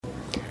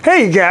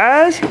Hey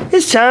guys,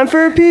 it's time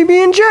for a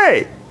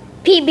PB&J.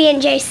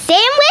 PB&J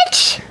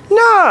sandwich?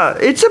 Nah,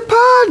 it's a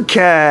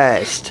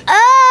podcast.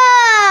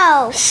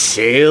 Oh!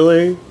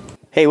 Sailor.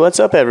 Hey,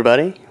 what's up,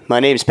 everybody? My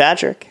name's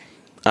Patrick.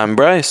 I'm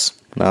Bryce.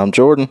 I'm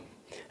Jordan.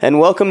 And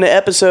welcome to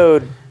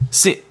episode...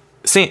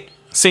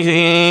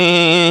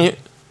 69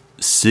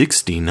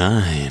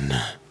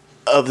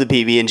 of the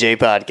PB&J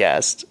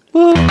podcast.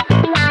 What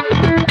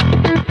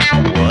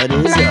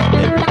is up,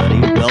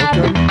 everybody?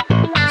 Welcome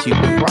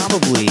to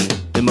probably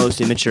the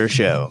most immature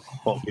show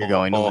you're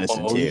going to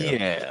listen to.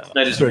 Yeah.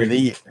 For the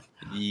year.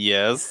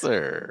 Yes,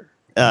 sir.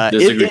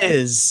 It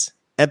is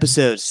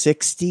episode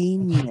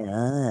 69.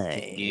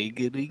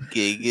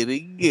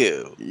 Giggity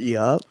go.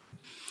 Yup.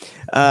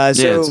 Yeah, it's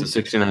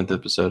the 69th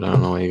episode. I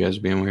don't know why you guys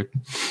are being weird.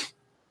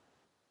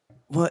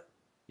 What?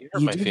 You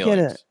hurt my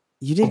feelings.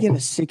 You did get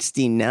a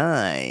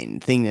 69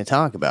 thing to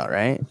talk about,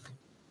 right?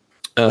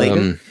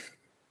 Don't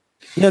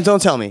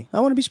tell me.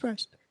 I want to be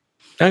surprised.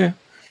 Okay.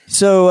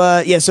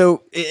 So,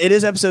 so it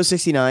is episode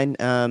 69.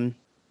 Welcome,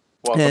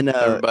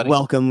 everybody.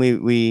 Welcome.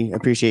 We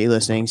appreciate you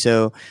listening.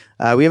 So,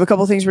 we have a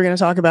couple things we're going to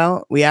talk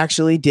about. We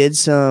actually did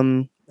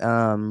some,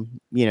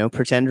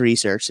 pretend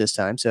research this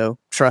time. So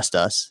trust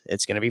us,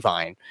 it's going to be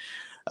fine.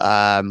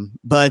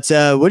 But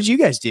what did you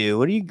guys do?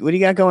 What do you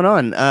got going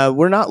on?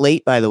 We're not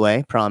late, by the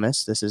way.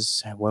 Promise. This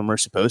is when we're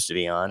supposed to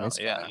be on.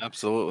 Yeah,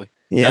 absolutely.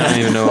 Yeah. I don't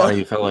even know why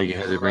you felt like you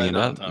had to bring it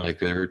up. Like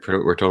we're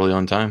totally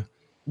on time.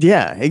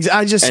 Yeah. I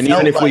just and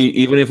felt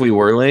even if we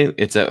were late,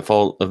 it's at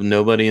fault of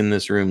nobody in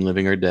this room,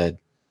 living or dead.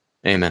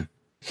 Amen.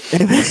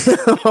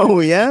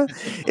 Oh yeah,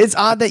 it's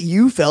odd that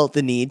you felt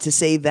the need to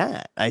say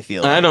that. I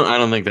feel. I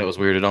don't think that was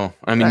weird at all.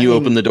 I mean, you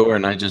opened the door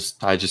and I just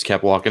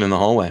kept walking in the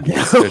hallway.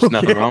 There's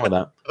nothing wrong with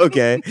that.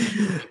 Okay.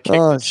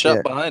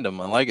 Shut behind him.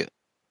 I like it.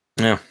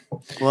 Yeah.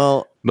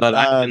 Well, but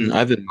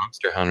I've been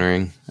monster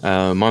hunting.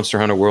 Monster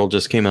Hunter World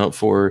just came out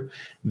for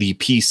the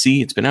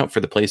PC. It's been out for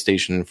the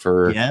PlayStation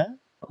for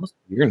almost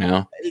a year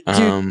now.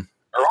 Dude,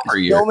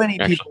 so many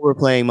people were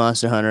playing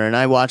Monster Hunter, and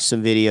I watched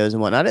some videos and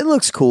whatnot. It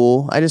looks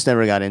cool. I just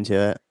never got into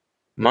it.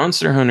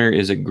 Monster Hunter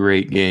is a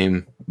great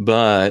game,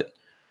 but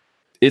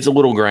it's a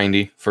little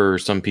grindy for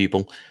some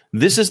people.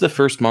 This is the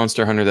first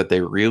Monster Hunter that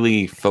they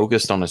really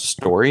focused on a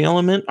story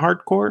element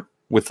hardcore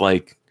with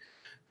like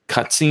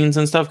cutscenes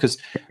and stuff, because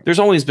there's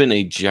always been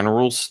a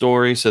general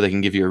story so they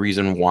can give you a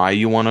reason why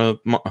you want to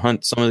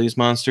hunt some of these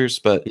monsters,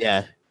 but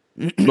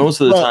most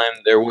of the time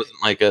there wasn't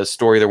like a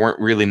story. There weren't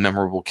really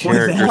memorable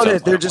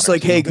characters. They're just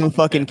like, hey, go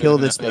fucking kill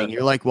this thing.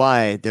 You're like,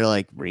 why? They're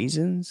like,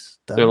 reasons?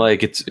 They're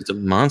like, it's a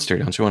monster.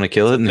 Don't you want to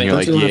kill it? And then you're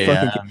like,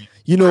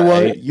 you know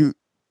what? You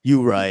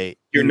right.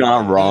 You're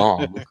not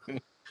wrong.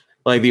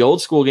 Like the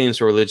old school games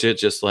were legit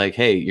just like,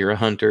 hey, you're a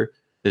hunter.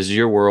 This is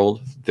your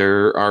world.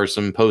 There are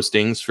some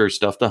postings for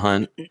stuff to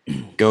hunt.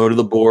 Go to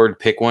the board,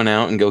 pick one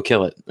out, and go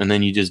kill it. And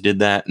then you just did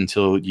that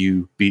until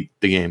you beat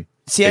the game.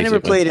 See, basically. I never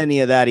played any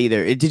of that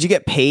either. Did you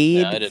get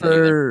paid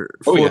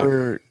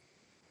for?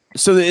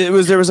 So there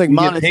was like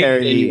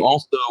monetary. And you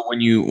also,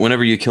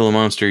 whenever you kill a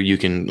monster, you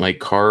can like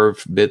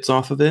carve bits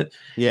off of it.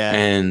 Yeah.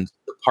 And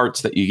the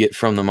parts that you get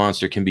from the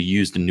monster can be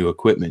used in new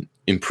equipment,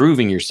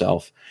 improving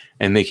yourself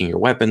and making your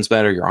weapons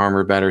better, your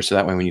armor better. So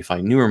that way, when you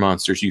fight newer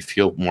monsters, you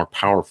feel more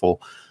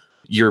powerful.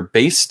 Your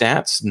base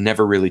stats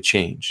never really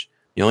change.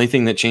 The only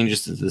thing that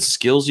changes is the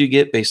skills you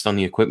get based on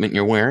the equipment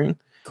you're wearing.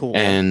 Cool.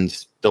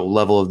 And the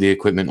level of the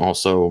equipment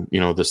also,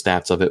 the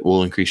stats of it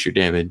will increase your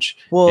damage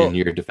and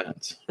your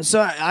defense.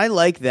 So I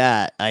like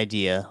that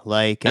idea.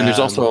 Like, and there's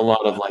also a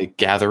lot of like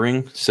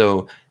gathering.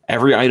 So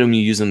every item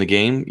you use in the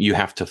game, you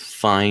have to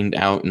find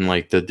out in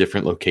like the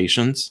different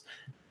locations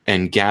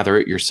and gather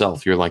it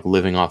yourself. You're like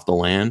living off the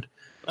land.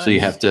 So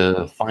you have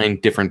to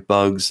find different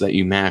bugs that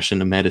you mash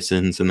into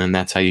medicines, and then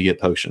that's how you get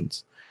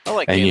potions. I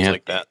like games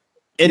like that.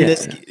 And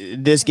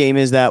this game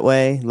is that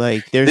way.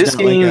 Like this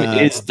game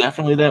is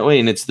definitely that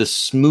way, and it's the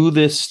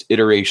smoothest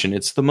iteration.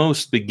 It's the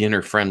most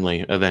beginner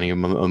friendly of any of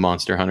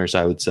Monster Hunters,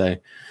 I would say,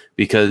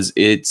 because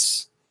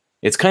it's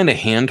kind of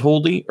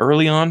handholdy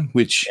early on,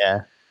 which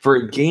for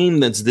a game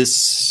that's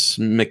this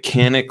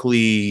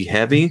mechanically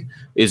heavy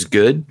is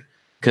good,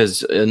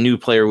 because a new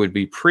player would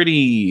be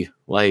pretty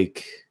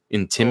like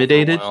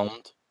intimidated.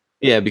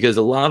 Yeah, because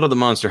a lot of the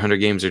Monster Hunter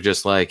games are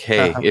just like,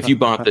 hey, if you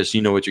bought this,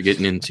 you know what you're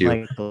getting into.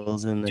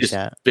 Michael's in the just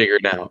chat. Figure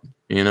it out.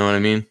 You know what I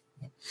mean?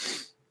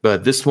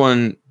 But this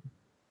one,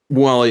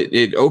 well,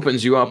 it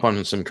opens you up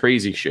on some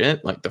crazy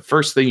shit. Like the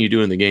first thing you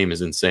do in the game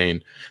is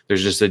insane.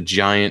 There's just a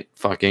giant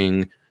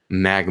fucking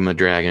magma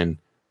dragon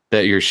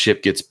that your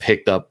ship gets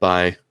picked up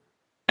by,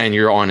 and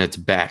you're on its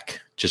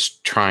back,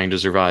 just trying to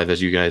survive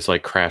as you guys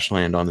like crash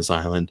land on this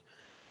island.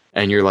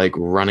 And you're like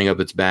running up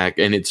its back,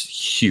 and it's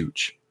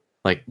huge.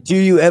 Like, do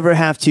you ever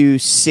have to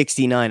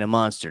 69 a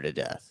monster to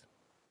death?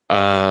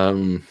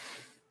 There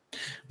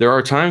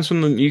are times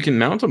when you can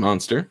mount a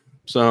monster,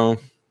 so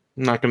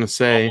I'm not gonna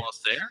say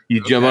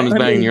you jump on its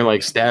back and you're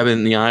like stabbing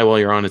in the eye while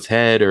you're on its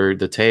head or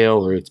the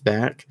tail or its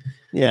back.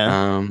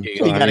 Yeah, you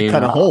got to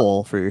cut a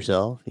hole for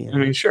yourself. I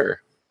mean, sure.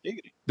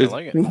 Giggity. I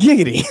like it.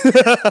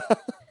 Giggity.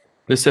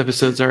 This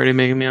episode's already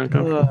making me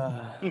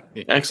uncomfortable.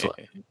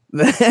 Excellent.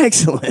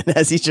 Excellent.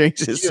 As he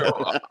drinks his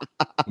soda.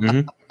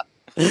 No,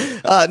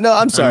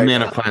 I'm sorry. I'm a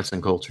man of class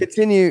and culture.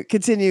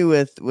 Continue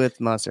with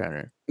Monster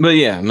Hunter. But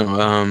yeah,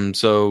 no.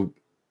 So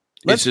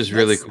it's just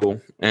really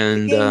cool,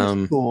 and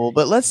cool.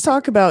 But let's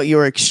talk about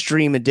your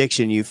extreme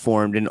addiction you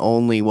formed in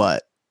only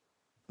what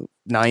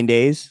 9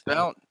 days.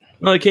 Well,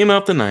 it came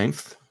out the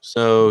 9th.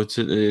 So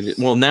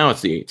now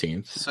it's the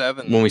 18th.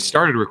 7. When we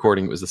started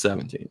recording, it was the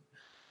 17th.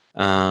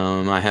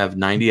 I have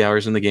 90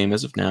 hours in the game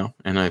as of now,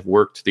 and I've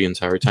worked the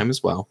entire time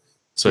as well.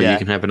 So you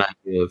can have an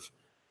idea of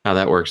how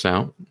that works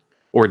out,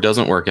 or it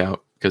doesn't work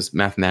out, because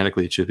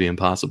mathematically it should be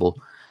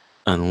impossible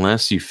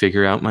unless you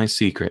figure out my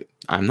secret.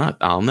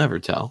 I'll never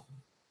tell.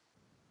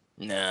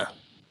 Nah.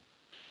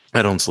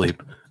 I don't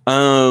sleep.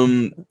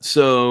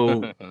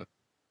 So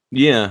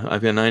yeah,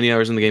 I've got 90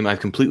 hours in the game. I've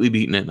completely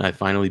beaten it. I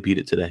finally beat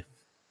it today.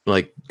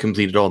 Like,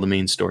 completed all the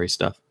main story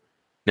stuff.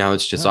 Now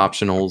it's just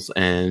optionals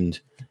and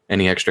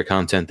any extra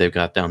content they've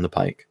got down the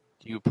pike.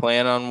 Do you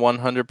plan on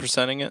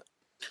 100%ing it?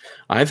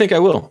 I think I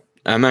will.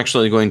 I'm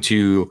actually going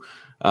to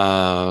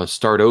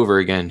start over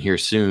again here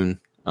soon.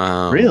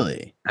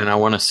 Really? And I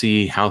want to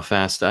see how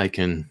fast I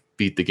can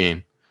beat the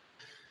game.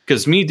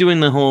 Because me doing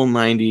the whole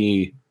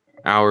 90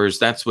 hours,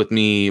 that's with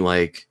me,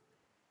 like,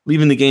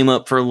 leaving the game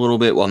up for a little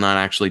bit while not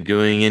actually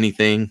doing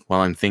anything,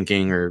 while I'm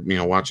thinking or,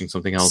 watching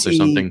something else or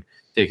something,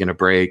 taking a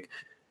break.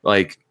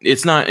 Like,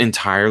 it's not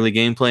entirely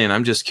gameplay, and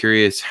I'm just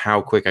curious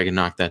how quick I can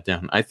knock that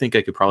down. I think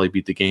I could probably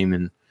beat the game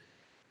in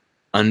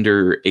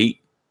under 8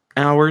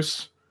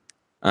 hours.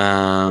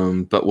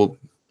 But we'll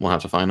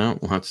have to find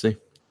out. We'll have to see.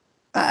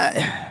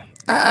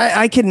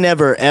 I could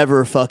never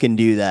ever fucking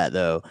do that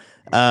though.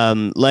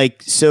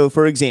 So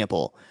for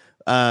example,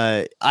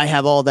 I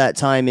have all that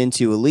time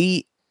into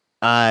Elite.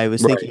 I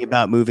was thinking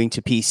about moving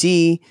to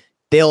PC.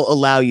 They'll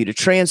allow you to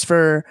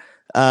transfer,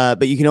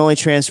 but you can only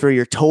transfer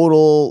your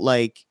total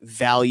like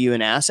value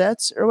and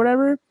assets or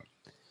whatever.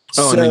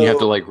 And then you have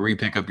to like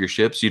re-pick up your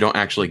ships. You don't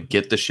actually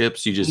get the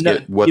ships. You just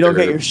get what you don't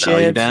get your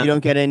ships. You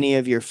don't get any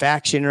of your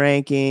faction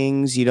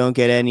rankings. You don't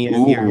get any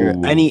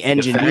of any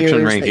engineers. The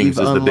faction rankings is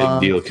the big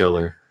deal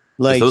killer.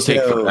 Like, those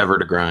take forever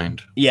to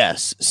grind.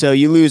 Yes, so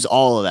you lose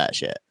all of that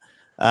shit.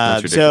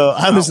 So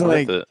I was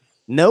like,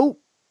 nope.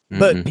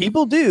 But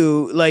people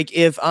do. Like,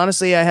 if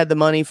honestly I had the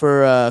money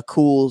for a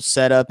cool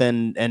setup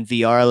and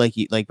VR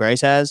like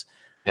Bryce has,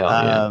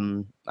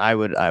 I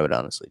would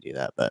honestly do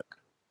that. But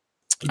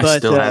I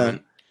still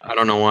haven't. I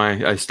don't know why.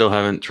 I still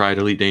haven't tried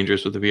Elite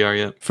Dangerous with the VR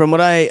yet. From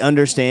what I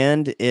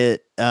understand,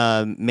 it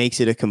makes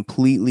it a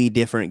completely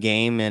different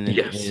game, and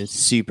it is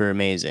super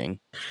amazing.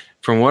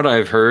 From what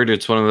I've heard,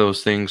 it's one of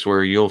those things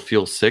where you'll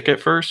feel sick at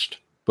first,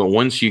 but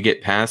once you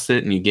get past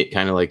it and you get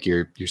kind of like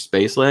your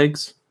space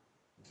legs,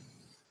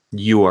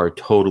 you are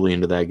totally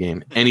into that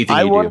game. Anything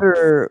I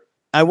wonder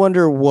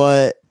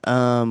what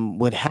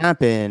would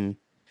happen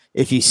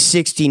if you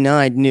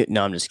 69.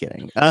 No, I'm just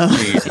kidding.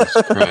 Jesus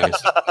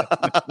Christ.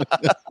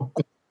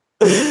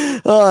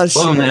 Oh, shit.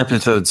 Welcome to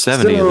episode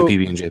 70 of the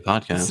PB&J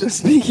podcast. So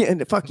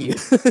speaking, fuck you.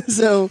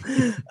 So,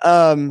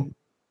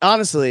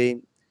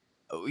 honestly,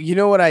 you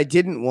know what I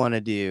didn't want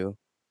to do?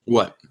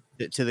 What?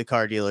 To the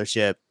car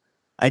dealership.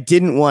 I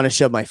didn't want to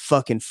shove my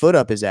fucking foot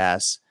up his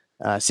ass.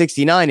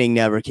 69ing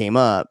never came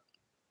up.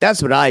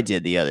 That's what I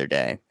did the other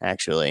day,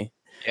 actually.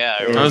 Yeah,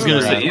 I was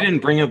gonna say, you didn't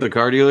bring up the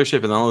car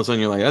dealership, and all of a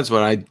sudden you're like, "That's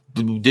what I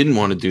didn't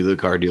want to do, the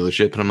car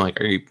dealership." And I'm like,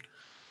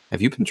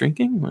 have you been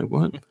drinking? Like,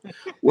 what?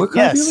 What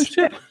car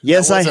dealership?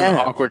 Yes, I have. An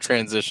awkward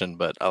transition,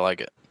 but I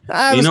like it.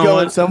 I was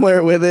going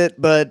somewhere with it,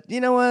 but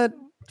you know what?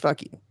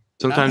 Fuck you.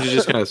 Sometimes you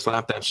just gotta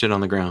slap that shit on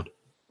the ground.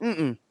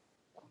 You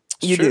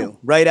do,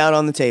 right out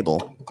on the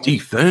table.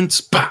 Defense.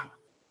 Bah!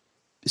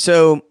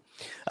 So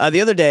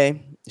the other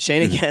day,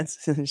 Shayna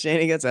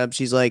gets up.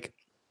 She's like,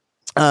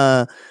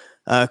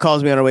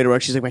 calls me on her way to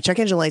work. She's like, my check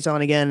engine light's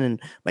on again,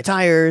 and my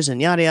tires, and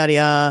yada yada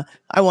yada.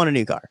 I want a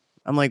new car.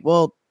 I'm like,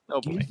 well,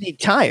 you need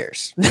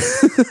tires.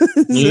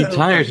 You need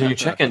tires and your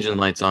check engine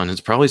light's on.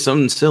 It's probably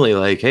something silly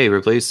like, hey,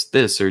 replace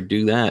this or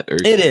do that, or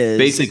it is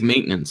basic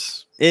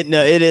maintenance. It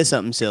is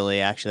something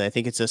silly, actually. I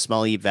think it's a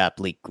small evap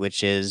leak,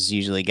 which is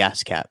usually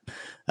gas cap.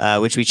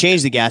 Which we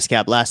changed the gas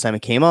cap last time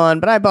it came on,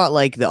 but I bought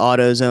like the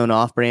AutoZone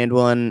off-brand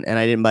one, and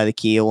I didn't buy the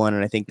Kia one,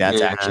 and I think that's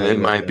actually it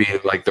might be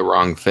like the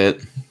wrong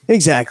fit.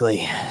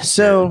 Exactly.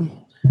 So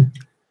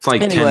it's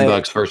like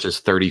 $10 versus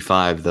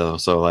 35 though.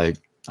 So like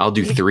I'll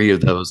do 3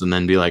 of those and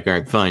then be like, all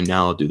right, fine,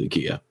 now I'll do the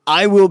Kia.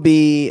 I will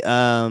be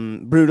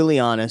brutally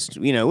honest,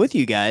 with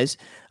you guys,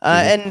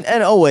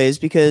 and always,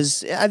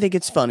 because I think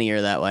it's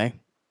funnier that way.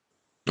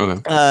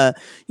 Okay.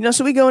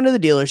 So we go into the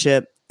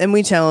dealership. And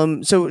we tell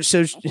him, so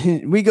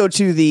we go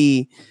to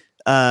the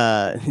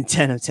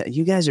 10 of 10.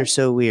 You guys are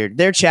so weird.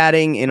 They're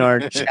chatting in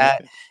our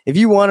chat. If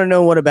you want to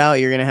know what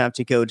about, you're going to have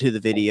to go to the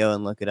video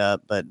and look it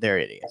up, but they're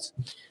idiots.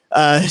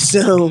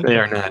 So they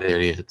are not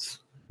idiots.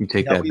 You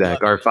take that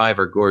back. Our 5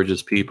 are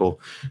gorgeous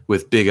people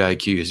with big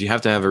IQs. You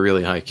have to have a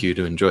really high IQ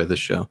to enjoy this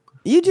show.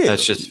 You do.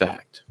 That's just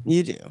fact.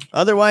 You do.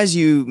 Otherwise,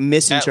 you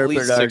misinterpret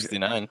at least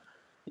 69.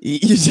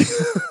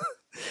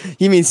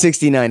 You mean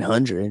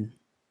 6,900.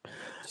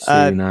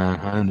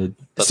 900.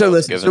 Thought So that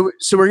was listen, given.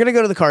 so we're gonna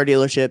go to the car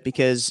dealership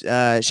because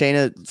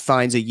Shayna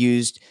finds a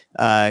used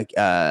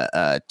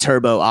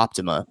Turbo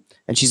Optima,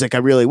 and she's like, "I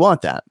really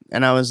want that."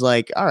 And I was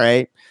like, "All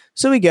right."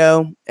 So we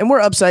go, and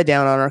we're upside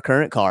down on our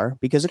current car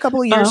because a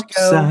couple of years ago,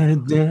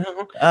 Upside down.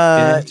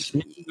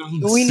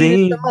 we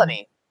needed some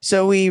money,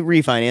 so we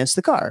refinanced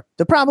the car.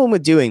 The problem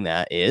with doing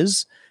that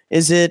is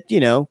it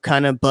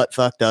kind of butt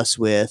fucked us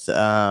with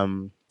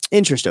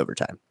interest over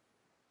time.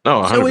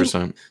 Oh, So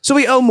 100%. So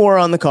we owe more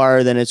on the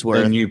car than it's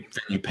worth. Then you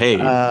pay.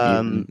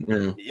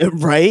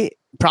 Right?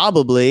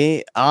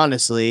 Probably,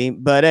 honestly.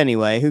 But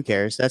anyway, who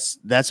cares?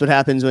 That's what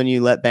happens when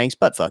you let banks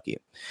butt fuck you.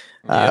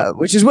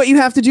 Which is what you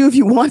have to do if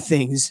you want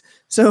things.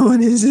 So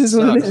this is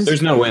what it is.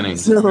 There's no winning.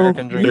 So,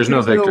 American dream. There's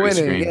no victory winning.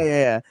 screen.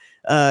 Yeah.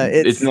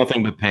 It's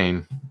nothing but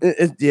pain.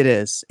 It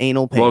is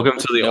anal pain. Welcome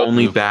to the Nope.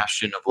 only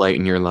bastion of light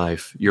in your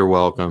life. You're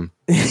welcome.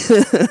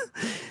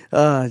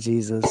 Oh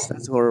Jesus,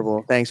 that's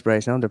horrible. Thanks,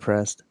 Bryce. I'm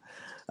depressed.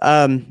 So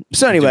I'll do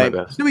anyway,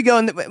 my best. so we go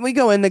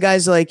in. The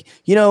guy's like,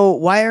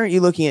 why aren't you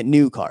looking at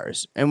new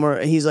cars? And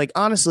he's like,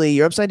 honestly,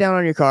 you're upside down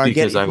on your car.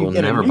 Because I if you will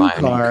get never a new buy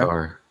a new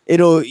car.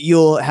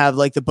 You'll have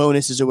like the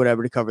bonuses or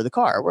whatever to cover the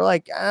car. We're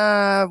like,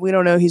 we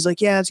don't know. He's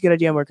like, yeah, it's a good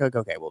idea. We're like,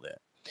 okay, we'll do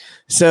it.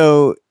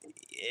 So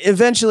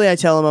eventually I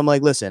tell him, I'm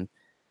like, listen,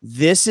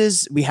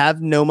 we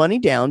have no money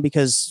down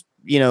because,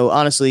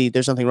 honestly,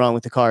 there's nothing wrong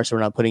with the car. So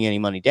we're not putting any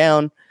money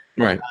down.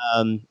 Right.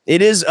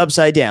 It is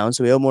upside down.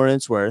 So we owe more than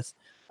it's worth.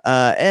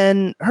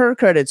 And her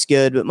credit's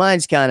good, but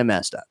mine's kind of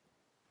messed up.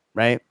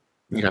 Right.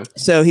 Yeah.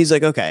 So he's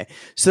like, okay.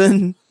 So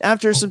then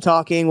after some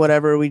talking,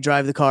 whatever, we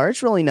drive the car.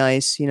 It's really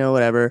nice,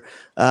 whatever.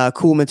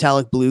 Cool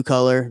metallic blue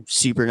color,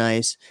 super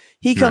nice.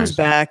 He comes Nice.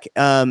 back,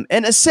 and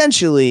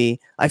essentially,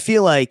 I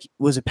feel like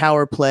was a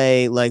power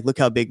play, like look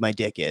how big my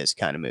dick is,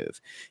 kind of move.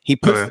 He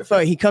puts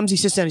he comes, he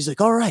sits down, he's like,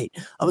 all right,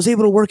 I was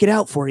able to work it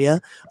out for you,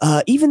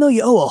 even though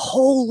you owe a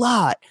whole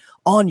lot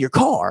on your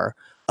car.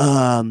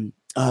 So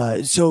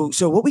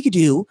what we could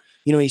do,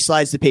 he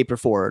slides the paper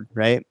forward,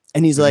 right,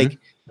 and he's like.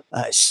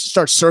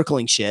 Start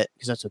circling shit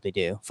because that's what they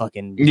do.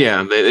 Fucking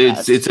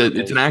it's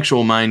an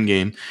actual mind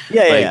game.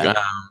 Yeah.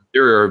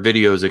 There are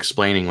videos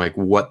explaining like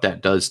what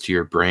that does to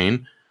your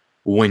brain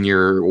when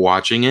you're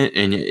watching it,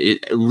 and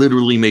it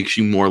literally makes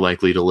you more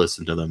likely to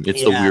listen to them.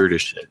 It's the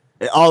weirdest shit.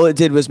 All it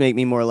did was make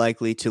me more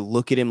likely to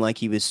look at him like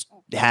he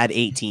had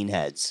 18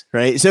 heads,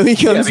 right? So he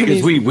comes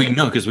because we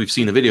know because we've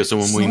seen the video. So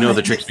when we know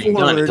the trick's being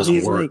done, it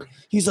doesn't work.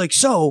 He's like,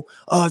 so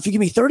if you give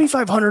me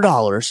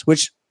 $3,500,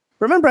 which.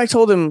 Remember, I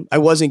told him I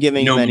wasn't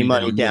giving him any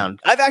money down.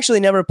 I've actually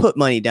never put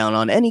money down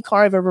on any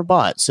car I've ever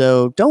bought.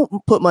 So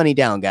don't put money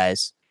down,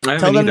 guys.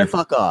 Tell them to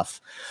fuck off.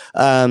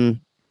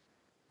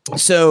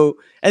 So,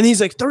 and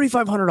he's like,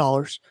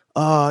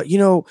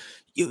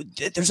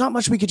 $3,500. There's not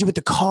much we could do with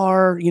the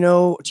car.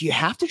 Do you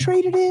have to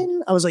trade it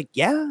in? I was like,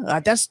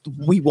 yeah,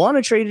 we want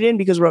to trade it in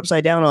because we're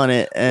upside down on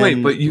it. And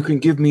wait, but you can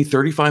give me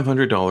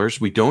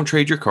 $3,500. We don't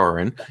trade your car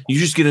in. You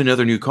just get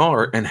another new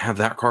car and have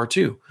that car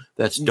too.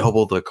 That's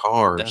double the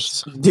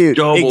cars. Dude,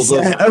 double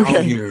the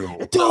value.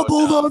 Okay.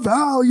 Double the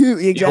value.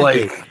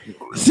 Exactly. Like,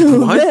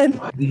 so what? then,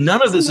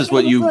 none of this is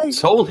what you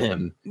told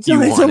him you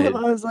wanted. I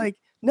was like,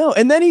 no.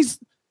 And then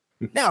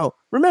now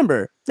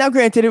remember,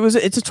 granted,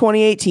 it's a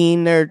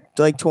 2018. They're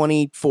like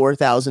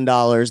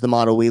 $24,000. The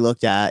model we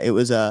looked at, it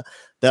was the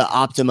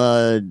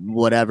Optima,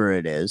 whatever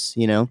it is,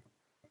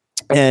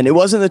 and it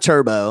wasn't the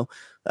turbo,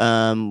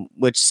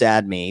 which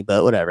sad me,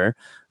 but whatever.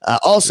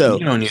 Also,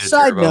 you don't need a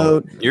side turbo.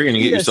 note, You're going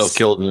to get yourself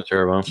killed in the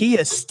turbo.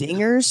 Kia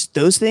Stingers,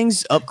 those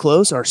things up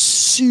close are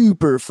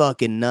super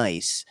fucking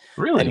nice.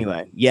 Really?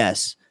 Anyway,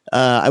 yes.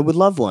 I would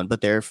love one,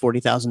 but they're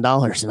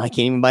 $40,000 and I can't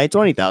even buy a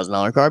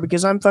 $20,000 car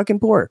because I'm fucking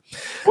poor.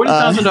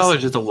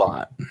 $40,000 is a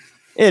lot.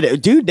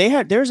 Dude,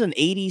 there's an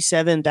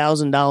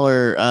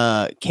 $87,000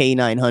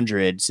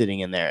 K900 sitting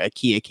in there, a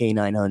Kia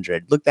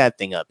K900. Look that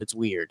thing up. It's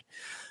weird.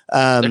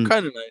 They're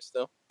kind of nice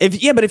though. But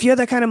if you had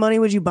that kind of money,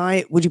 would you buy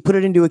it? Would you put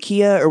it into a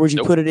Kia or would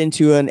you put it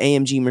into an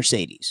AMG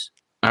Mercedes?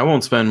 I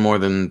won't spend more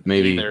than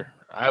maybe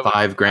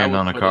 $5,000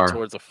 on a car.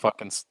 Towards a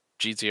fucking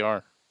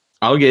GTR.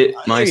 I'll get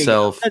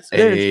myself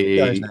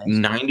nice.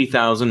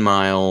 90,000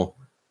 mile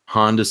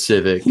Honda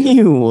Civic.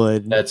 You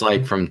would. That's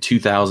like from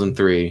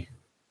 2003.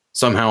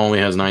 Somehow only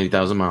has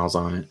 90,000 miles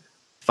on it.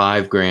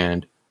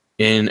 $5,000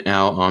 in,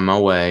 out, on my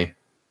way.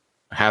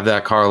 Have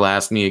that car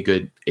last me a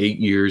good 8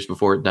 years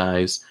before it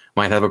dies.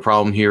 Might have a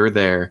problem here or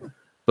there.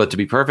 But to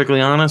be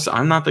perfectly honest,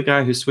 I'm not the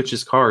guy who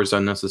switches cars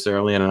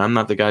unnecessarily, and I'm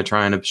not the guy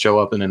trying to show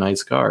up in a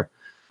nice car.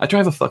 I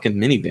drive a fucking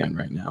minivan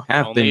right now.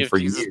 Have Only been if for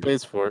Jesus years.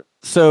 pays for it.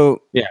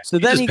 So Yeah, So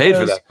he then just he paid for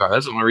goes- that car.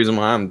 That's the only reason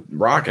why I'm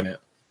rocking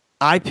it.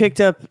 I picked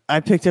up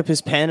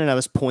his pen and I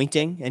was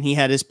pointing, and he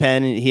had his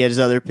pen and he had his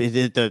other.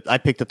 I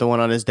picked up the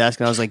one on his desk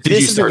and I was like, Did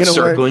 "This you start isn't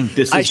gonna work." circling?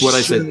 This is what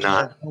I said. should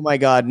Not. have. Oh my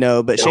god,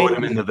 no! But Throw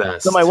him in the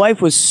vest. so my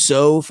wife was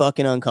so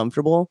fucking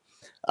uncomfortable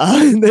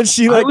that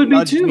she I like would be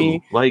nudged too.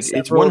 me. Like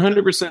it's several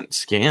 100%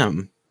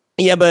 scam.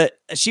 Yeah, but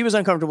she was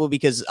uncomfortable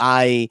because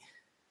I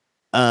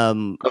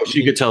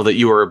She could tell that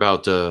you were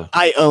about to.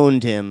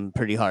 owned him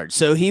pretty hard.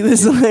 So he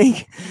was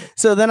like,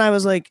 so then I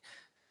was like,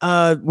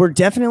 we're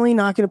definitely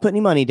not going to put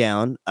any money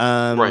down.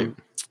 Right.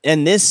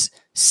 And this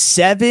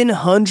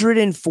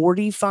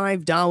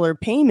 $745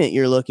 payment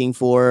you're looking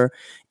for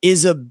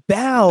is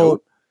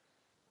about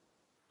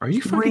Are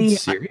you fucking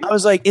serious? I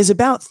was like, is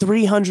about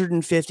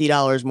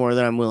 $350 more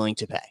than I'm willing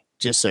to pay,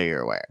 just so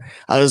you're aware.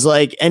 I was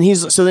like, and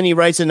so then he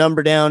writes a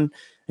number down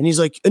and he's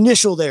like,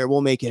 initial there, we'll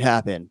make it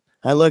happen.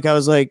 I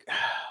was like,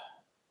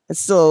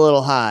 that's still a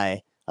little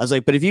high. I was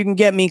like, but if you can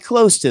get me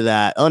close to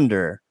that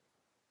under,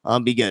 I'll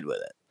be good with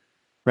it.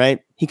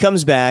 Right. He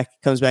comes back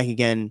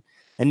again.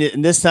 And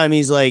this time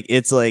he's like,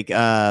 it's like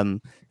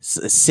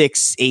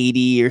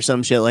 680 or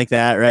some shit like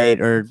that. Right.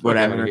 Or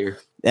whatever.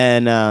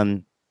 And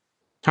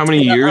how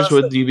many years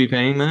would you be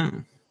paying that?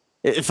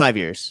 5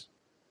 years.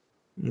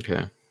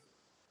 Okay.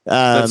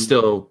 That's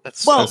still high.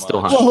 Well,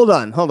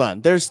 hold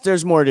on.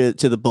 There's more to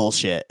the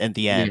bullshit at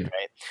the end,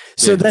 right?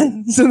 So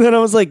then I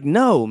was like,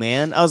 no,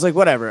 man. I was like,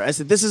 whatever. I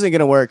said, this isn't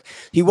gonna work.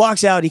 He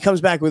walks out. He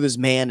comes back with his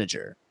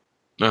manager.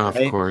 Oh,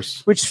 of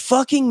course. Which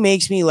fucking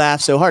makes me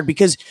laugh so hard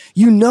because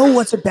you know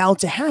what's about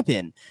to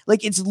happen.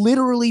 Like it's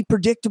literally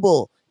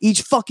predictable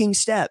each fucking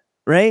step,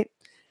 right?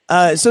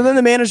 So then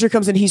the manager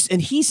comes in. He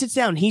sits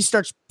down. He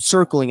starts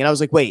circling, and I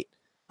was like, wait.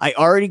 I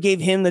already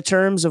gave him the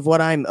terms of what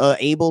I'm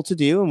able to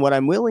do and what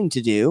I'm willing to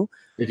do.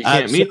 If you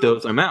can't meet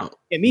those, I'm out.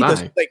 Can't meet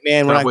those. Like,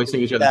 man, we're not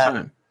wasting each other's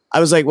time. I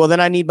was like, well,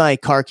 then I need my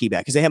car key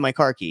back because they have my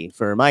car key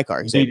for my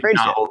car. You do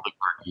not hold the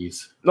car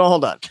keys. No,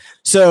 hold on.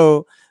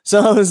 So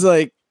I was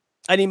like,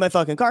 I need my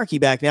fucking car key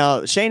back.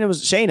 Now,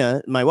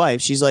 Shayna, my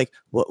wife, she's like,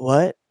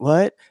 what?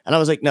 And I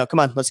was like, no, come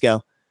on, let's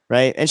go.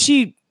 Right. And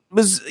she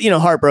was,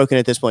 heartbroken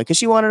at this point because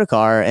she wanted a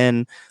car.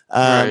 And,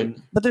 right.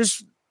 But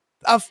there's,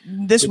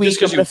 this week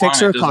I'm going to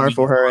fix her a car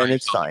for her and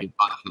it's fine.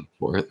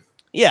 For it.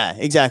 Yeah,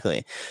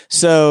 exactly.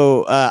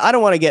 So I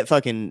don't want to get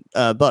fucking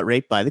butt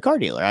raped by the car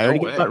dealer. I already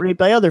get butt raped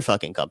by other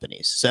fucking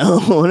companies.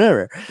 So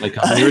whatever. Like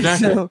company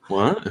redacted.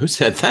 What? Who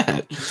said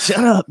that?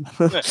 Shut up.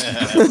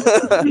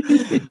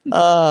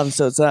 I'm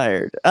so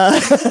tired.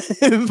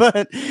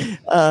 But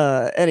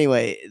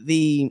anyway,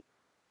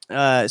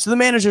 so the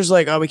manager's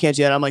like, oh, we can't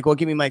do that. I'm like, well,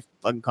 give me my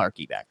fucking car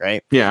key back,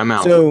 right? Yeah, I'm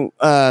out. So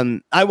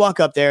I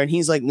walk up there and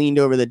he's like leaned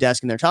over the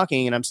desk and they're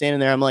talking and I'm standing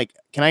there. I'm like,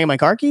 can I get my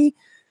car key?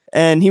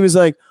 And he was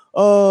like,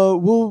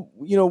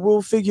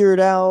 we'll figure it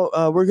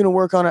out. We're gonna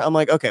work on it. I'm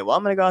like, okay, well,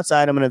 I'm gonna go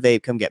outside. I'm gonna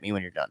vape. Come get me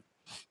when you're done.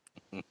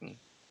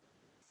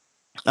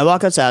 I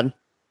walk outside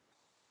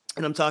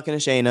and I'm talking to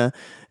Shayna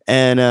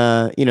and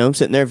I'm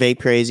sitting there vape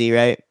crazy,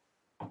 right?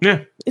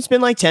 Yeah. It's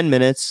been like 10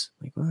 minutes.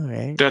 Like, all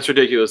right. That's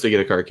ridiculous to get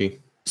a car key.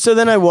 So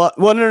then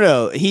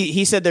no.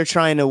 He said they're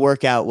trying to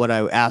work out what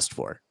I asked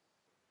for.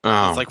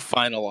 Oh. It's like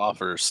final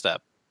offer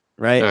step.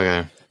 Right.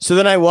 Okay. So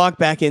then I walk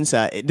back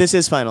inside. This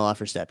is final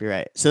offer step. You're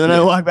right. So then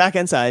I walk back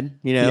inside.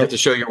 You have to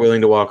show you're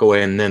willing to walk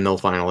away, and then they'll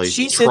finally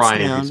try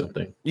and do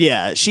something.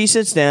 Yeah, she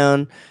sits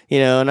down.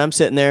 And I'm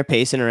sitting there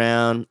pacing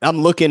around.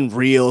 I'm looking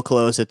real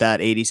close at that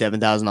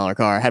 $87,000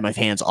 car. I had my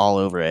hands all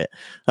over it.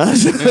 I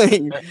was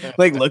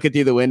like looking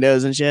through the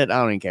windows and shit.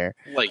 I don't even care.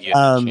 Like you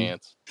have a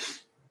chance.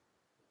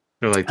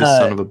 You're like, this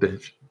son of a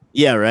bitch.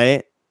 Yeah,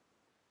 right.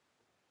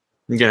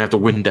 You're gonna have to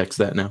Windex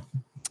that now.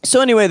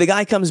 So anyway, the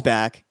guy comes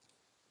back.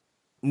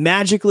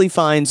 Magically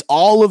finds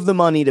all of the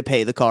money to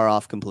pay the car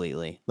off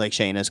completely, like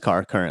Shayna's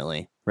car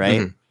currently, right?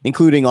 Mm-hmm.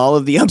 Including all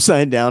of the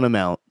upside down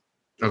amount.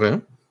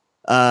 Okay.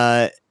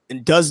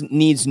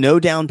 Needs no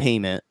down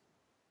payment.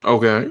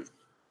 Okay.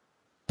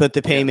 But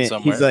the payment,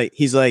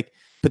 he's like,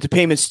 but the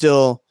payment's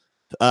still,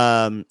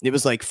 it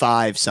was like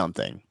 $5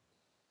 something,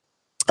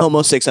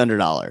 almost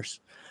 $600.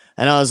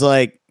 And I was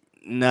like,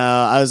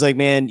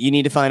 man, you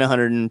need to find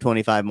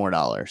 $125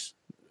 more,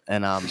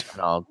 and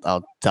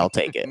I'll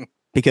take it.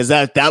 Because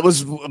that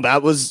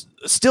was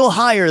still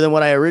higher than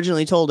what I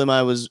originally told him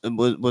I was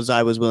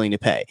willing to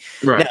pay.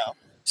 Right. Now,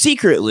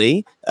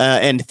 secretly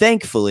and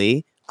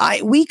thankfully,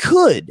 we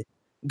could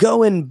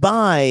go and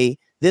buy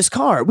this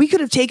car. We could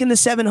have taken the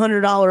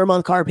 $700 a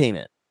month car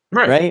payment.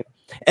 Right.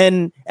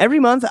 And every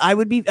month I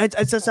would be.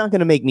 It's not going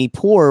to make me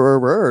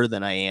poorer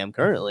than I am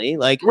currently.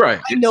 Like, right.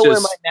 I know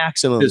where my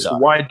maximums are.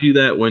 Why do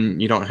that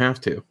when you don't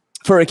have to?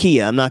 For a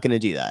Kia, I'm not going to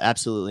do that.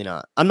 Absolutely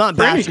not. I'm not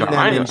bashing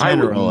them in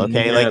general.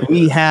 Okay, like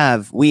we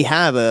have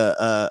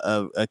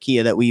a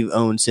Kia that we've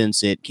owned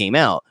since it came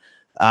out.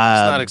 It's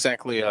not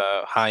exactly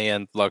a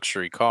high-end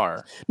luxury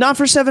car. Not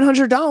for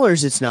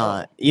 $700. It's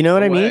not. You know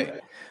what I mean?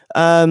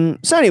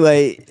 So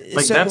anyway,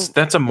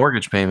 that's a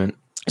mortgage payment.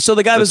 So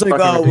the guy was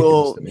like, oh,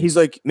 well, he's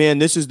like, man,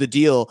 this is the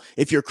deal.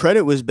 If your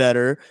credit was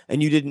better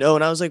and you didn't know.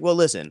 And I was like, well,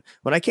 listen,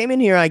 when I came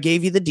in here, I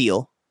gave you the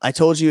deal. I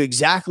told you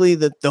exactly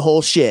the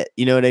whole shit.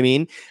 You know what I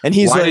mean? And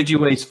he's why did you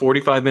waste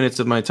 45 minutes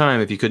of my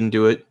time if you couldn't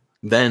do it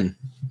then?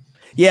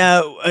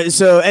 Yeah.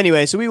 So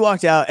anyway, so we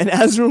walked out, and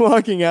as we're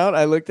walking out,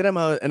 I looked at him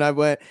and I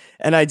went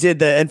and I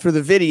did and for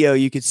the video,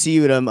 you could see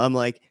what I'm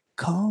like,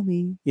 call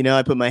me.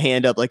 I put my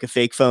hand up like a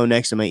fake phone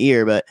next to my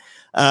ear, but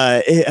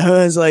I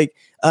was like,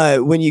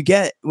 when you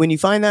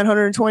find that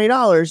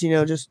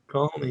 $120, just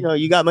call me.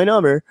 You got my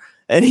number.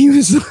 And he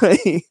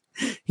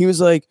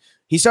was like,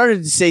 he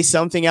started to say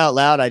something out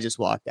loud. I just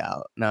walked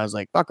out and I was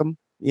like, fuck him.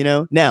 You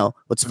know. Now,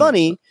 what's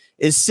funny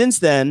is since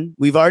then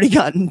we've already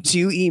gotten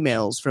 2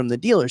 emails from the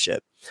dealership.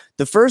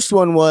 The first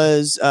one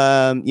was,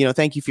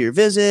 thank you for your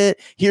visit.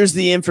 Here's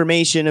the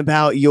information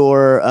about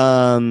your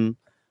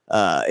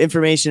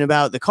information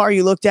about the car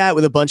you looked at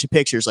with a bunch of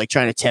pictures, like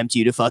trying to tempt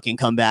you to fucking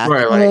come back.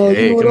 Right, like,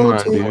 hey, come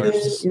on,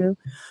 dude.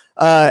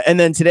 And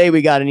then today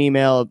we got an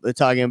email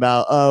talking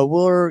about,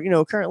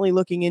 we're, currently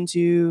looking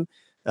into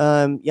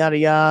yada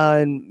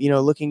yada, and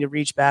looking to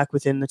reach back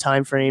within the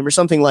time frame or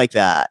something like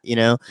that.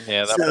 Yeah,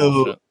 that so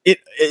bullshit. it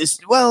is.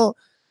 Well,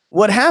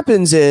 what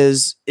happens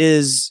is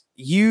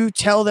you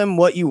tell them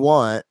what you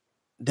want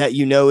that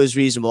is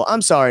reasonable.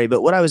 I'm sorry,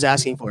 but what I was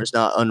asking for is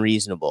not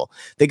unreasonable.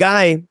 The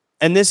guy,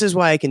 and this is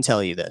why I can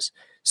tell you this.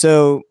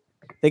 So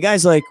the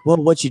guy's like, well,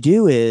 what you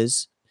do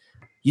is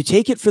you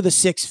take it for the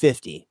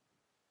 $650,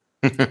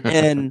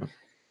 and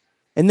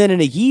then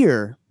in a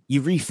year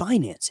you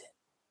refinance it.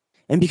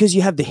 And because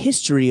you have the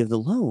history of the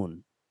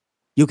loan,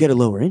 you'll get a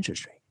lower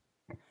interest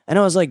rate. And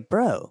I was like,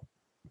 bro,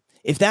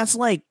 if that's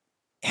like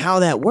how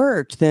that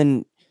worked,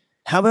 then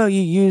how about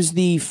you use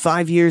the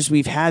 5 years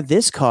we've had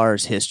this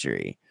car's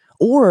history,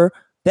 or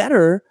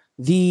better,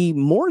 the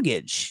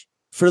mortgage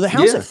for the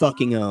house I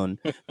fucking own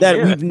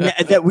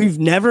that we've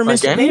never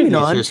missed a payment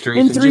on in 3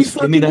 just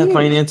give me that years.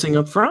 financing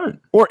up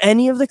front, or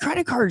any of the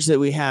credit cards that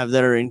we have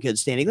that are in good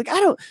standing. Like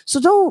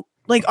don't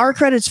our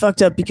credit's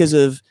fucked up because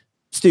of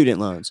student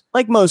loans,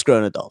 like most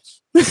grown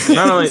adults.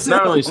 not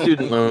only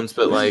student loans,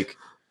 but like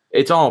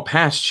it's all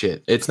past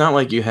shit. It's not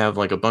like you have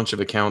like a bunch of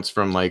accounts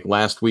from like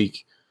last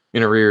week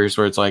in arrears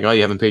where it's like, oh,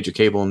 you haven't paid your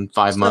cable in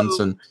 5 months,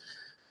 and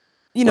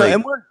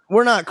and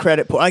we're not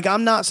credit poor. Like,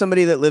 I'm not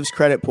somebody that lives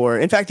credit poor.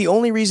 In fact, the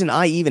only reason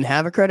I even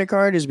have a credit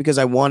card is because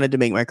I wanted to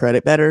make my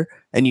credit better,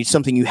 and it's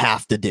something you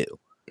have to do.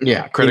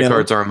 Yeah, credit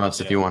cards are a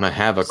must if you want to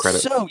have a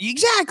credit. So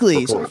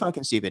exactly, so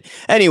fucking stupid.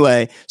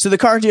 Anyway, so the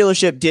car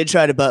dealership did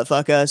try to butt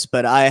fuck us,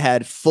 but I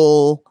had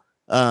full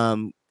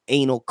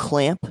anal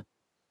clamp.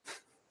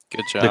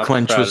 Good job. The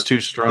clench was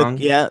too strong.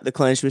 The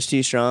clench was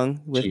too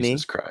strong with me.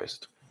 Jesus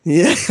Christ.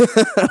 Yeah.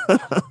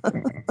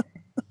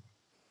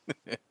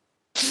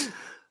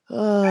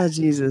 Oh,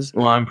 Jesus.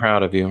 Well, I'm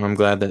proud of you. I'm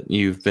glad that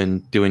you've been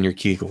doing your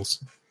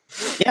Kegels.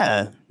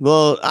 Yeah.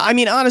 Well, I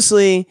mean,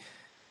 honestly,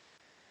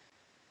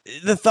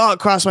 the thought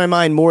crossed my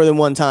mind more than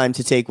one time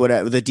to take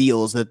whatever the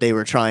deals that they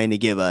were trying to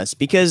give us,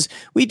 because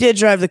we did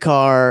drive the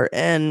car,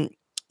 and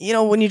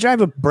when you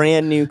drive a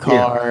brand new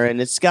car and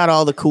it's got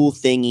all the cool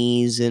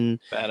thingies and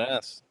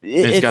badass,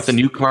 it's got the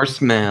new car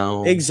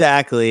smell.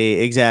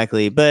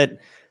 Exactly. But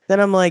then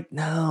I'm like,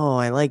 no,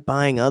 I like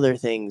buying other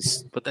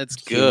things. But that's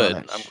good.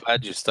 I'm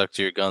glad you stuck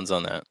to your guns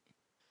on that.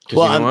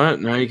 Well, you know what?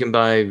 Now you can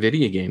buy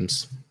video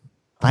games.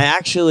 I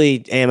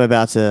actually am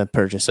about to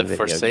purchase a video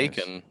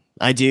Forsaken. Games.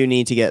 I do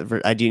need to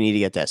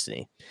get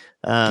Destiny.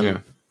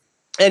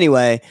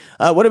 Anyway,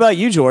 what about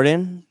you,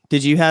 Jordan?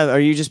 Are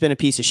you just been a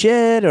piece of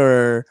shit,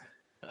 or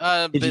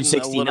did you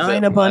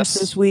 69 a bunch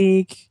this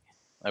week?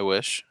 I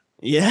wish.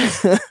 Yeah.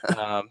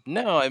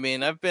 No, I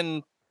mean, I've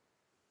been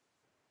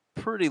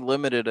pretty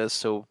limited as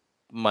to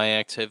my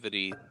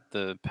activity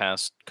the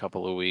past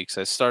couple of weeks.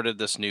 I started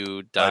this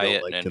new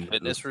diet and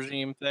fitness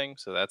regime thing,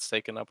 so that's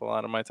taken up a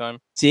lot of my time.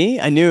 See,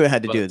 I knew it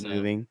had to do with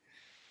moving.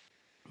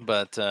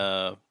 But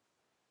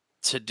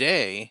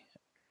today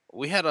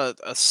we had a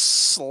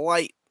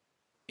slight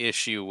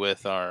issue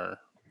with our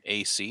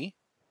AC.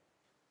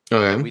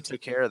 Okay. We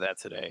took care of that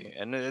today,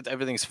 and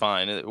everything's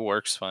fine. It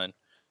works fine.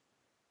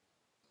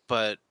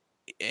 But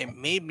it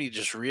made me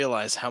just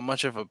realize how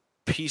much of a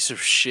piece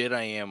of shit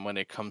I am when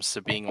it comes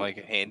to being like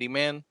a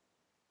handyman.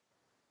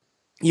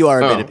 You are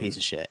a bit of a piece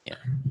of shit.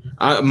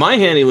 Yeah. My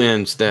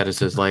handyman status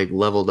has like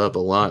leveled up a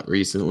lot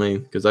recently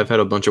because I've had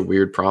a bunch of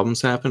weird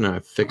problems happen and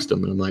I've fixed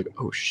them, and I'm like,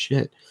 oh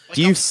shit.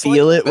 Do you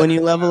feel it when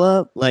you level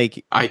up?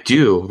 Like, I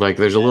do. Like,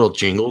 there's a little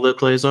jingle that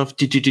plays off. Oh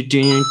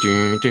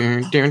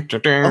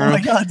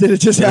my god, did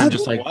it just happen?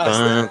 Just like,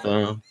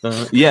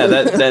 yeah,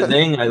 that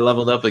thing. I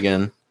leveled up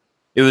again.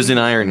 It was in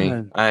irony.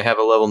 God. I have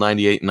a level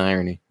 98 in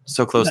irony.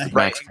 So close to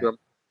max.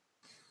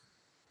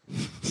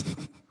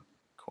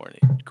 Corny.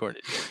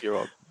 You're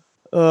all.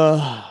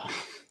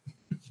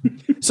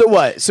 So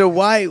what? So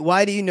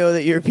why do you know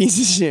that you're a piece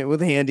of shit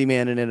with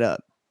handymaning it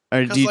up?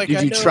 Or did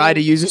you try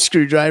to use a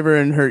screwdriver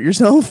and hurt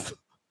yourself?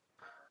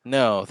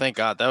 No, thank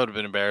God. That would have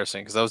been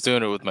embarrassing because I was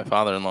doing it with my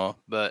father-in-law.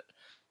 But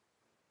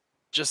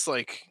just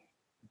like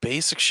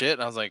basic shit,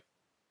 I was like,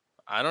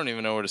 I don't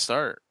even know where to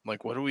start.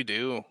 Like, what do we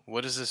do?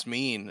 What does this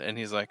mean? And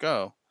he's like,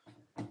 oh,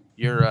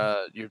 your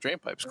drain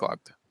pipe's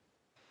clogged.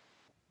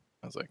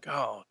 I was like,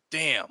 oh,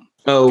 damn.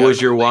 Oh,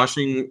 was your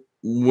washing,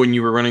 when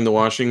you were running the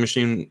washing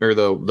machine or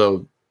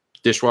the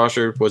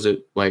dishwasher,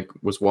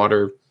 was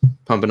water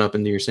pumping up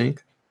into your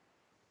sink?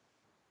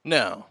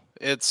 No,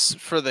 it's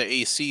for the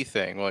AC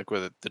thing, like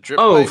with the drip.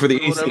 Oh, pipe for the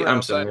or AC. whatever.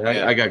 I'm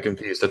sorry. I got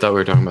confused. I thought we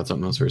were talking about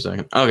something else for a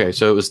second. Okay,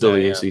 so it was still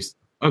the AC.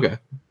 Okay.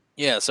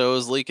 Yeah, so it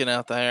was leaking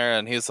out there,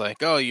 and he's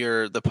like, oh,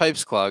 the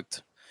pipe's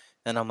clogged.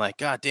 And I'm like,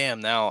 God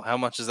damn, now how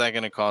much is that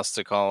going to cost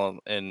to call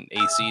an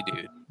AC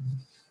dude?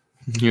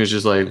 He was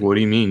just like, what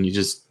do you mean? You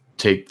just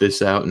take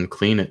this out and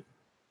clean it.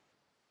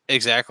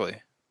 Exactly.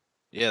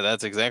 Yeah,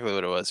 that's exactly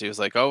what it was. He was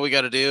like, "Oh, we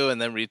got to do,"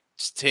 and then we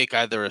just take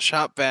either a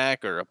shop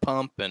vac or a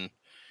pump, and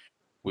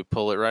we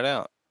pull it right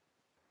out.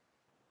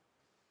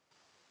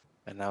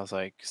 And I was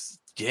like,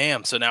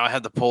 "Damn!" So now I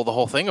had to pull the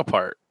whole thing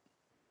apart.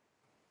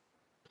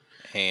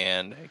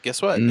 And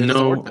guess what? It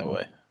doesn't work that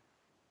way.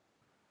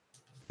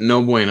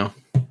 No bueno.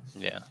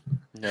 Yeah.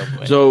 No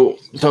way. So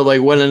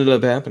like, what ended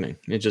up happening?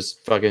 It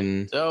just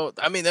fucking. So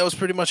I mean, that was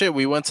pretty much it.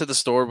 We went to the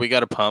store. We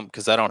got a pump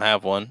because I don't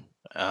have one.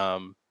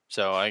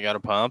 So I got a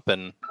pump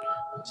and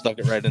stuck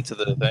it right into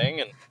the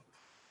thing and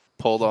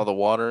pulled all the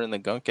water and the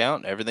gunk out,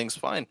 and everything's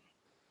fine.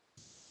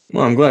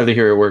 Well, I'm glad to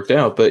hear it worked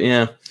out, but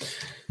yeah.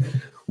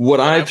 What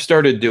I've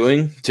started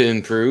doing to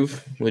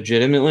improve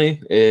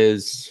legitimately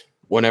is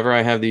whenever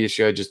I have the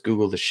issue, I just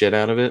Google the shit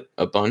out of it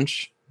a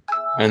bunch,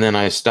 and then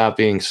I stop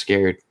being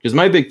scared. Because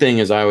my big thing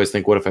is I always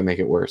think, what if I make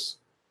it worse?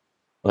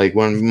 Like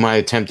when my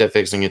attempt at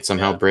fixing it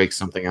somehow breaks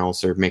something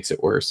else or makes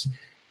it worse.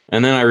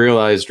 And then I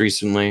realized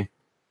recently,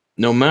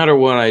 no matter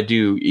what I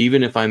do,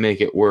 even if I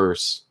make it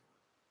worse,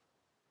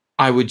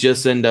 I would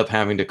just end up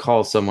having to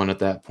call someone at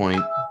that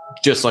point,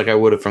 just like I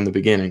would have from the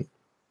beginning.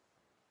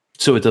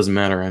 So it doesn't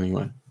matter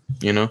anyway,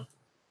 you know?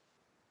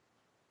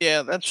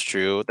 Yeah, that's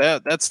true.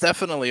 That's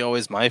definitely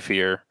always my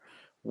fear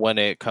when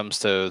it comes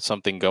to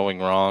something going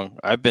wrong.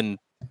 I've been,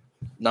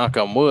 knock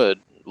on wood,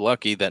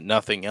 lucky that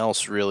nothing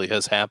else really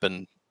has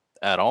happened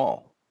at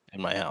all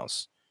in my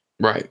house.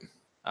 Right.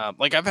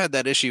 Like I've had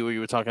that issue where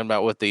you were talking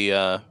about with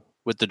the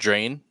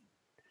drain.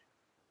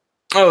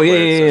 Oh yeah,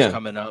 where it yeah, starts yeah.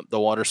 coming up, the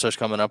water starts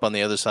coming up on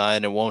the other side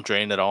and it won't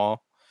drain at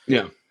all.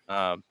 Yeah.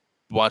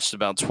 Watched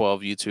about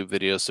 12 YouTube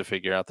videos to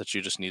figure out that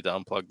you just need to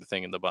unplug the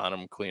thing in the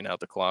bottom and clean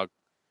out the clog.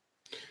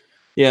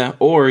 Yeah,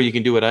 or you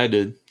can do what I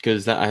did,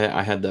 because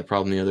I had that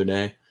problem the other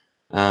day.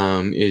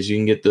 Is you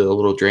can get the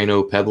little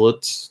Drano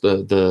Pebblets,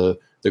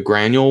 the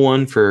granule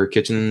one for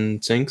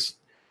kitchen sinks.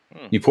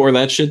 You pour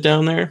that shit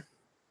down there,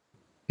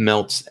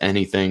 melts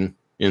anything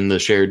in the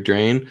shared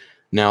drain.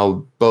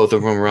 Now both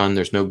of them run.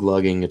 There's no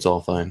glugging. It's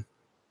all fine.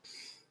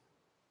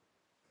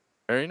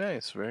 Very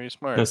nice. Very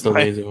smart. That's the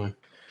lazy one.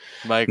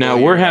 Michael, Now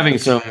we're having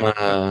some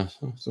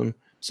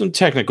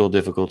technical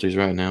difficulties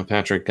right now.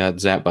 Patrick got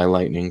zapped by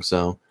lightning,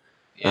 so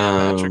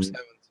Patrick's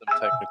having some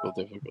technical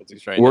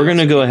difficulties right now. we're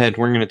gonna go ahead.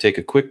 We're gonna take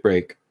a quick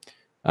break,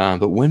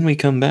 but when we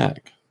come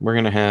back, we're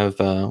gonna have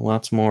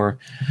lots more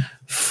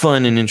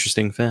fun and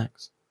interesting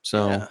facts.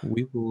 So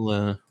we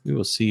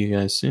will see you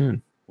guys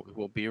soon. We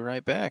will be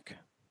right back.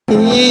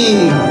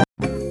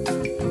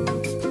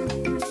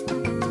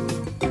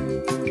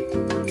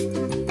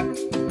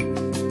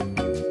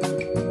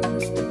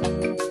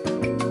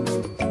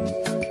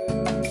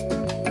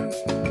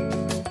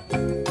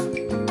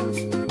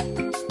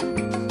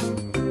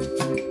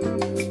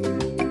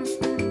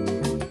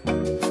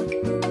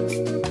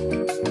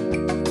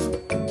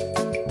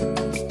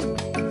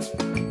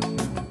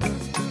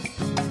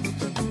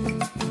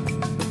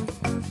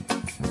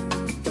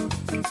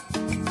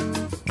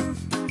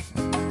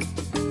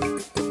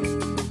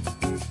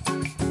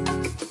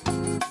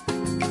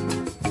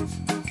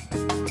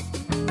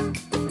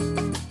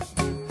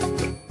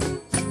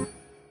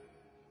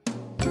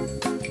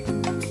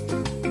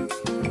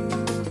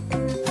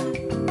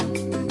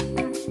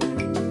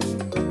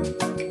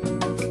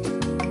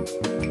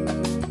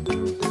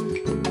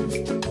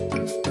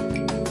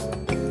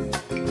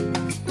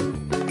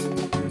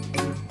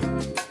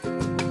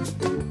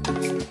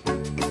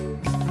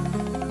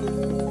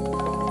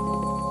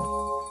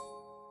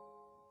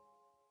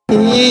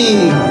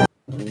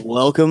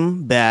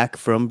 Welcome back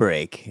from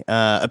break.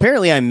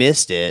 Apparently I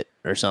missed it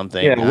or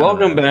something. Yeah,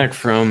 welcome back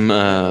from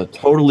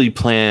totally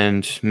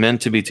planned,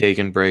 meant to be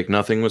taken break.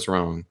 Nothing was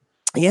wrong.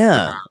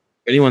 Yeah.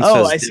 If anyone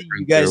Oh, says I see.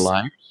 different, You guys- they're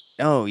liars.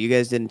 Oh, you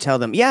guys didn't tell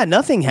them. Yeah,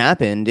 nothing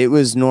happened. It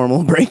was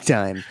normal break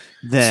time.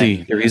 Then.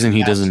 See, the reason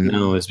he doesn't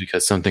know is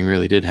because something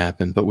really did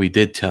happen, but we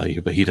did tell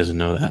you, but he doesn't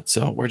know that.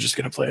 So we're just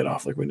gonna play it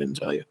off like we didn't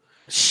tell you.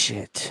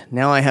 Shit.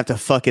 Now I have to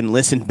fucking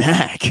listen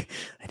back.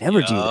 I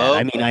never do that.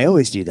 I mean, I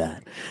always do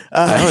that.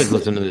 I always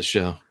listen to this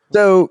show.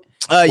 So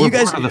you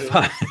guys, part of the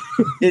five.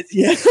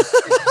 yeah.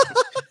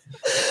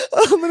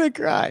 I'm gonna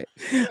cry.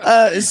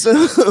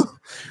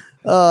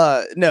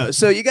 No.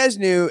 So you guys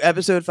knew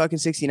episode fucking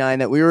 69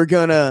 that we were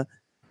gonna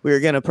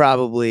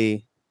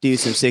probably do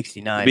some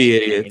 69. Be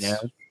idiots. You know?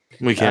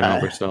 We can't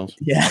help ourselves.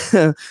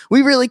 Yeah,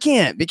 we really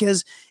can't,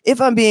 because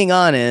if I'm being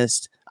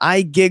honest,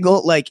 I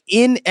giggle like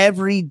in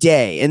every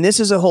day, and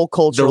this is a whole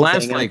cultural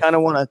thing. I kind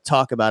of want to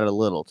talk about it a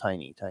little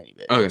tiny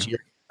bit. Okay. Which you're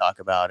going to talk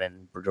about,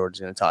 and George's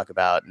going to talk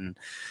about, and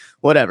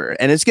whatever.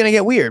 And it's going to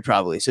get weird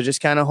probably. So just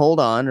kind of hold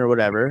on or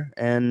whatever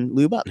and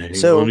lube up. Hey,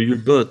 so one of your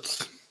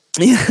butts.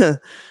 Yeah,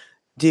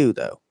 do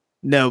though.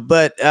 No,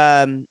 but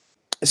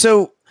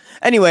so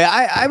anyway,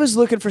 I was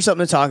looking for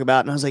something to talk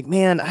about, and I was like,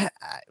 man,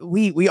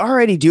 we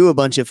already do a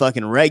bunch of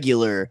fucking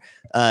regular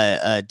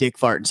dick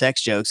fart and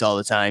sex jokes all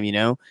the time, you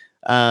know.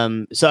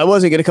 So I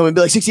wasn't gonna come and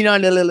be like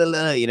 69,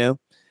 you know.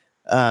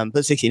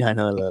 But 69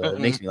 it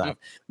makes me laugh.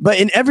 But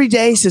in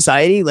everyday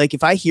society, like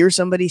if I hear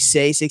somebody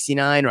say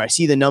 69 or I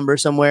see the number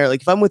somewhere,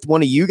 like if I'm with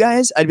one of you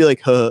guys, I'd be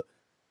like, huh,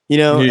 you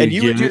know, and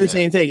you would do the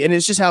same thing. And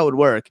it's just how it would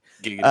work.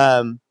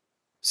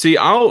 See,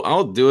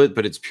 I'll do it,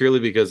 but it's purely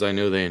because I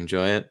know they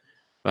enjoy it.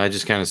 But I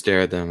just kind of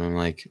stare at them. And I'm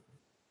like,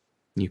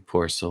 you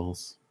poor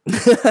souls.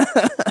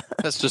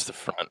 That's just the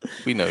front.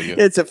 We know you.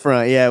 It's a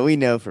front. Yeah, we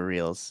know for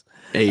reals.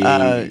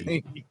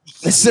 Hey.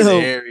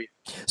 So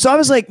I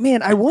was like,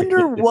 man, I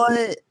wonder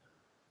what,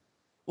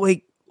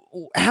 like,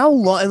 how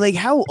long, like,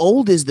 how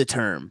old is the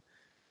term,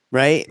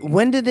 right?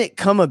 When did it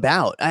come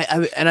about?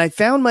 I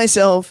found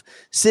myself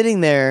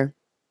sitting there.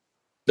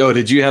 Oh,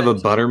 did you have a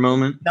butter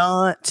moment?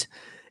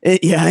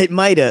 Yeah, it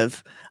might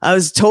have. I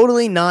was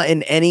totally not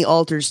in any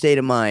altered state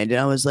of mind. And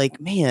I was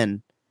like,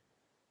 man,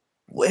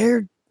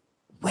 when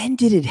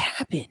did it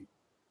happen?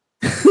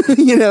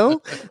 You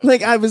know,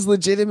 like I was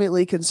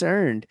legitimately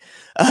concerned.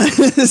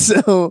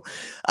 So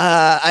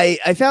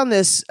I found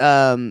this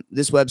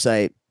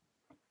website,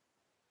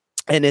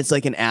 and it's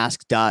like an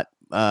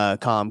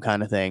ask.com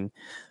kind of thing.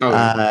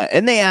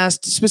 And they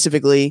asked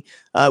specifically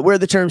where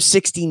the term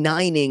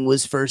 69ing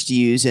was first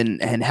used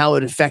and how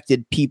it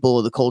affected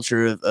people, the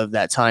culture of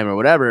that time or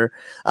whatever.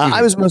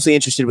 I was mostly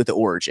interested with the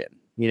origin,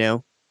 you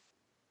know,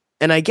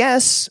 and I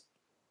guess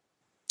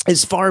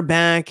as far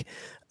back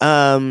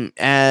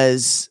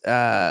as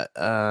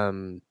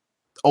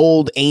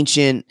old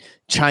ancient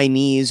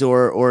Chinese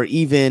or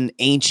even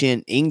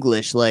ancient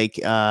English, like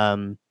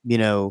you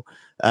know,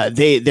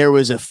 there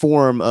was a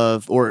form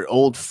of, or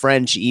old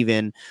French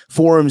even,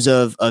 forms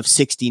of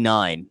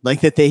 69 like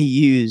that they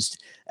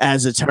used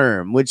as a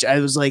term, which I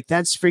was like,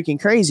 that's freaking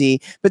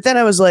crazy. But then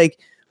I was like,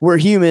 we're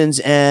humans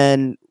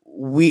and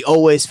we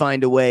always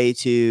find a way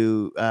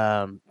to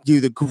do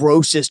the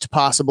grossest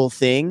possible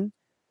thing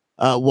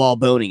while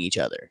boning each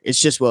other. It's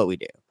just what we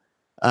do.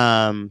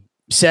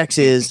 Sex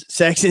is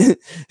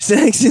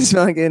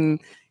fucking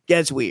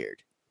gets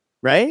weird,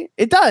 right?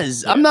 It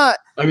does. Yeah.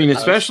 I mean,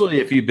 especially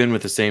if you've been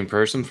with the same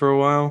person for a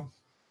while,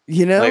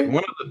 you know, like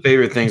one of the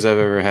favorite things I've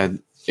ever had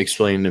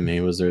explained to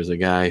me was there's a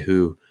guy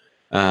who,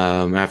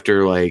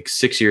 after like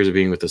 6 years of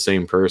being with the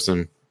same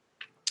person,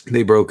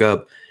 they broke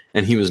up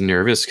and he was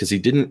nervous because he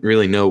didn't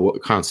really know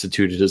what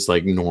constituted as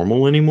like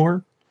normal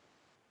anymore.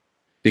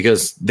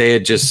 Because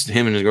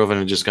him and his girlfriend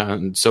had just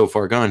gotten so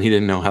far gone, he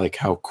didn't know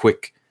how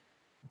quick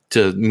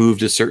to move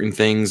to certain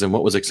things and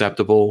what was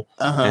acceptable,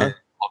 and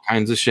all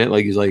kinds of shit.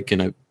 Like he's like,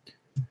 can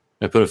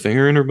I put a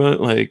finger in her butt?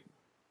 Like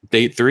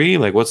date 3?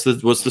 Like what's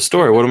the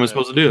story? What am I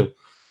supposed to do?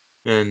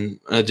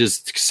 And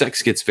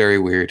sex gets very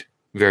weird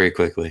very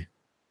quickly.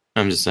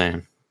 I'm just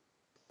saying.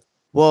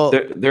 Well,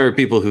 there are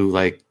people who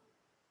like.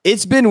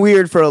 It's been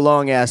weird for a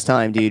long ass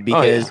time, dude.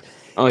 Because. Oh, yeah.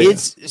 Oh, yeah.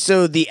 It's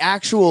so the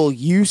actual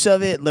use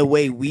of it, the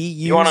way we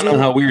use it. You want to know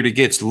how weird it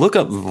gets? Look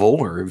up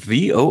Vore,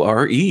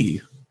 VORE.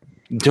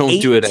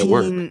 Don't do it at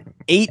work.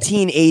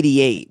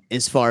 1888,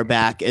 as far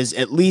back as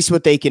at least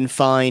what they can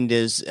find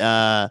is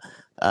in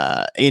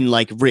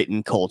like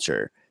written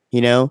culture.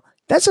 You know,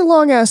 that's a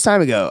long ass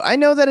time ago. I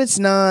know that it's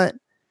not,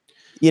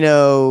 you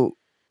know,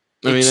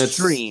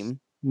 extreme.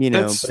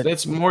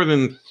 That's more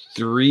than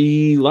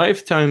 3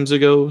 lifetimes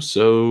ago.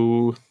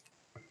 So,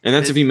 and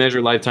that's if you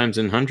measure lifetimes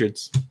in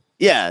hundreds.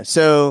 Yeah,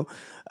 so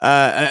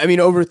I mean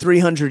over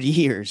 300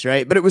 years,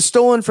 right? But it was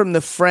stolen from the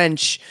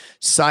French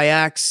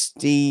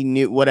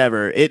Sayaxi,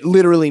 whatever. It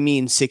literally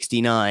means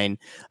 69,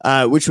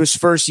 which was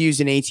first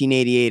used in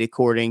 1888,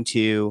 according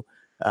to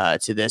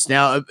this.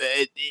 Now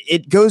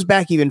it goes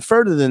back even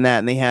further than that,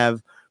 and they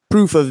have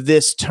proof of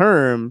this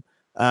term,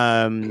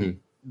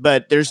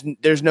 but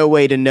there's no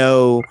way to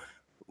know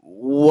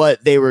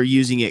what they were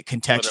using it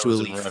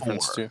contextually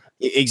for.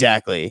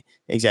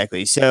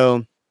 Exactly.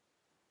 So.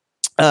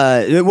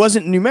 It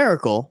wasn't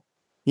numerical,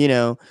 you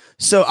know,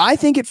 so I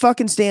think it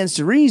fucking stands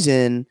to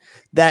reason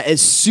that as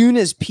soon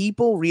as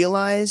people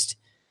realized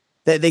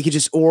that they could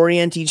just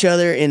orient each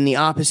other in the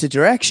opposite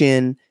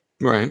direction,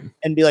 right,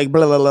 and be like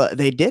blah blah blah,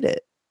 they did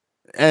it.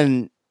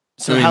 And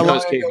so how long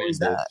ago was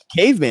that?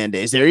 Caveman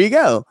days. There you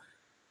go.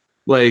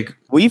 Like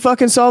we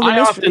fucking solved the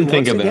mystery.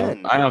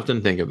 I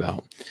often think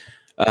about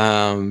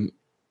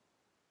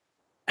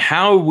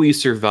how we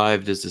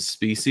survived as a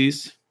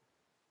species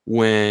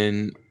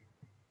when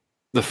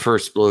the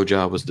first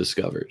blowjob was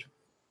discovered.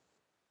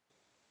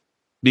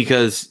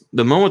 Because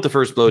the moment the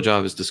first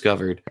blowjob is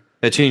discovered,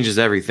 that changes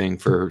everything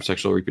for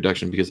sexual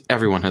reproduction because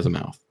everyone has a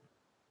mouth.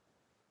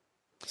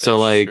 So,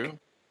 like, true.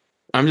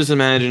 I'm just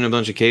imagining a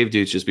bunch of cave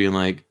dudes just being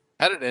like,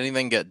 how did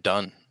anything get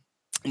done?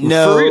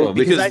 No, for real,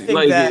 because I think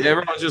like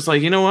everyone's just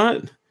like, you know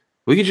what?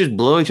 We could just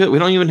blow each other. We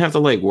don't even have to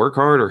like work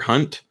hard or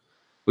hunt.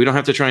 We don't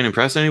have to try and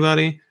impress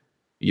anybody.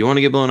 You want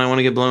to get blown, I want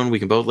to get blown. We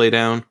can both lay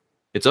down.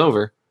 It's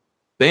over.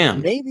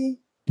 Bam.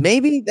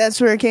 Maybe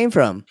that's where it came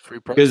from.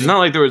 Because it's not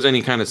like there was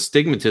any kind of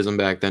stigmatism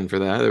back then for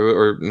that,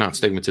 or not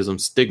stigmatism,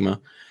 stigma.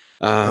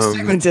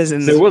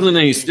 Stigmatism. There wasn't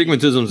any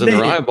stigmatisms in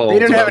their eyeballs. They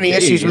didn't have any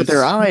issues with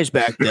their eyes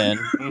back then.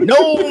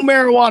 No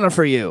marijuana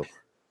for you.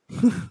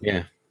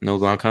 Yeah, no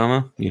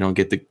glaucoma. You don't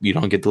get the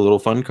little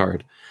fun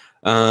card.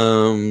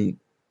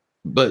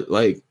 But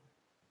like,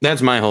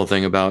 that's my whole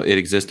thing about it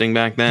existing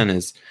back then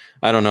is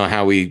I don't know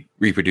how we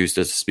reproduced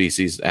as a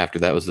species after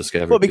that was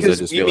discovered. Well, I because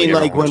just you feel mean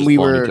like everyone when just we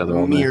blowing each other were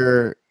all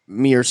day.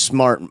 mere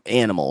smart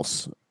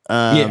animals.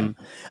 Yeah.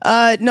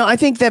 No, I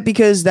think that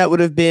because that would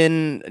have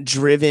been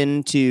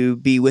driven to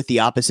be with the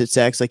opposite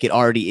sex, like it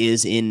already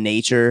is in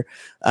nature.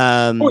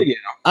 Oh yeah.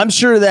 I'm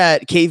sure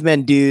that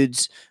cavemen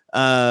dudes.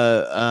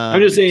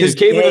 I'm just saying, 'cause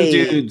caveman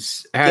gay-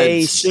 dudes gay,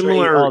 had straight,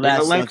 similar all that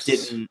intellects.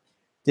 stuff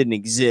didn't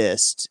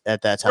exist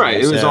at that time. Right.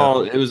 It was so,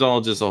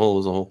 all just a whole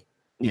as a whole.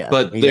 yeah,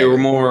 But they were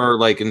more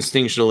like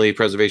instinctually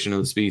preservation of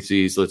the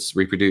species. Let's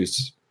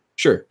reproduce.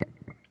 Sure.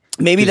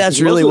 Maybe that's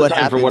Most really of the what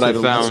time, happened from what to I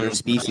the found lesser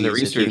species in the of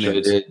research I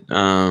humans. did,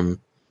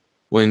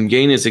 when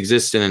gayness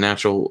exists in a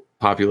natural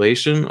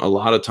population, a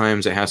lot of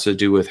times it has to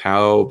do with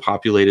how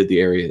populated the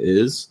area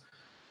is.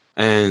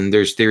 And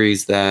there's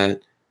theories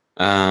that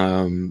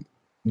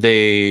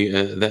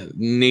that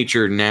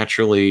nature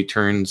naturally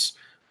turns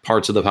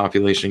parts of the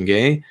population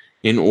gay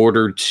in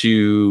order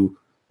to,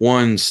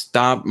 one,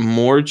 stop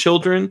more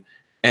children,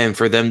 and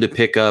for them to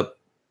pick up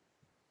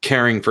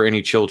caring for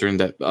any children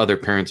that other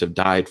parents have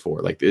died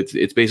for. Like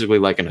it's basically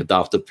like an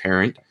adoptive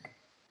parent,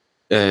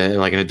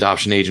 like an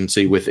adoption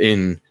agency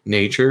within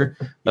nature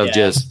of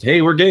just,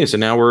 hey, we're gay, so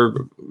now we're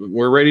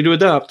ready to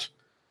adopt.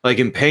 Like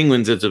in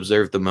penguins, it's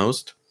observed the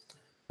most,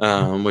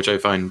 which I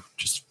find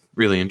just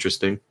really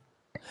interesting.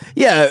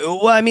 Yeah,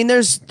 well, I mean,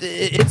 it's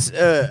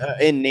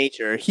in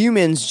nature.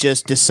 Humans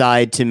just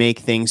decide to make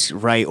things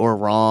right or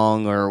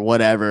wrong or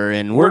whatever,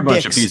 and We're we're a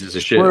bunch dicks. of pieces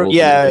of shit.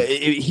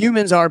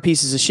 Humans are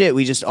pieces of shit.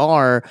 We just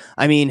are.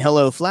 I mean,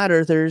 hello, flat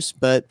earthers,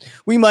 but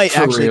we might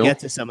For actually real. get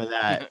to some of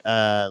that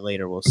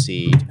later. We'll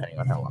see, depending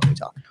on how long we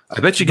talk.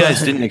 I bet you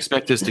guys didn't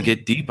expect us to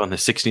get deep on the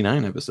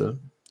 69 episode.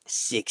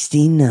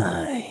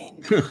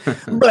 69. See,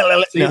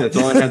 that's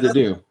all I had to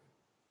do.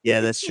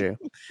 Yeah, that's true.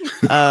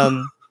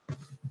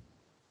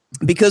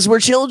 Because we're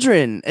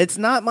children. It's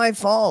not my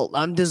fault.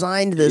 I'm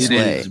designed this It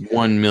way. is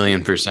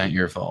 1,000,000%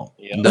 your fault.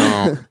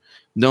 Yeah.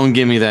 Don't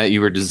give me that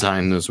you were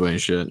designed this way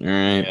shit. All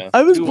right. Yeah.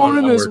 I was You born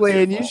want this our way,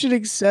 work and you fault. should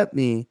accept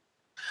me.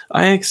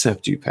 I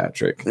accept you,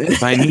 Patrick.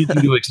 But I need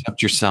you to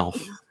accept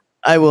yourself.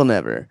 I will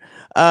never.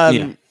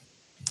 Yeah.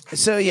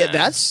 So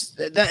that's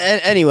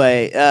that.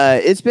 Anyway,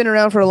 it's been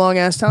around for a long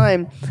ass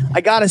time.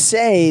 I gotta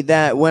say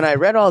that when I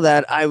read all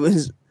that, I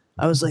was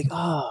like,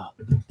 oh,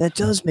 that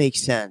does make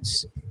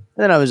sense.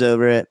 And then I was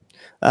over it.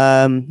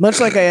 Much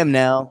like I am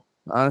now,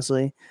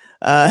 honestly.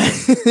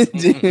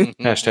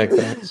 Hashtag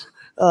facts.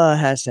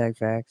 Hashtag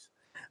facts.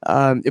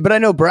 But I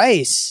know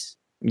Bryce.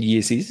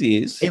 Yes, he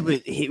is.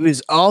 It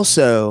was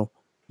also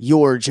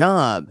your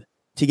job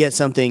to get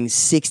something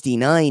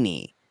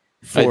 69y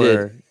I for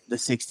did. the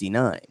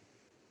 69.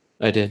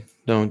 I did.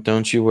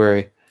 Don't you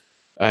worry.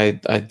 I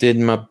did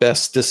my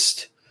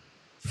bestest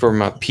for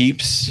my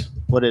peeps.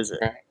 What is it?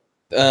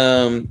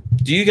 Do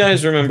you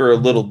guys remember a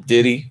little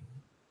ditty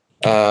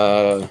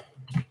known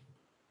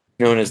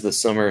as the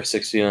Summer of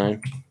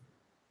 69?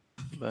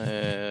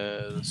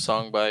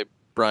 Song by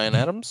Brian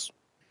Adams.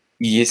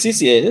 Yes.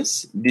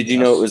 Did you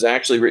know it was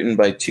actually written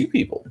by two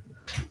people?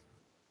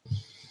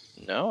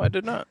 No, I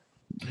did not.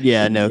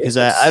 Yeah, no, because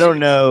I don't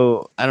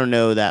know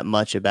that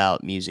much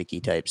about music-y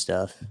type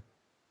stuff.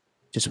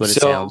 Just what it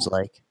So- sounds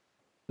like.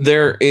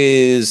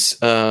 There's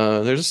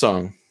a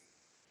song.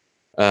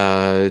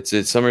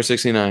 It's Summer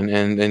 69,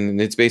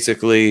 and it's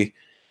basically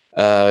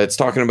it's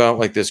talking about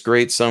like this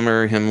great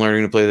summer, him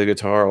learning to play the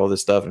guitar, all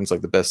this stuff, and it's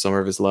like the best summer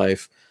of his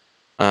life,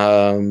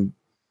 and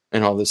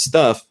all this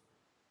stuff.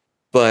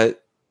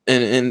 But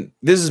and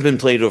this has been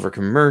played over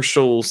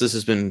commercials. This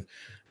has been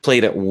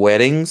played at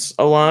weddings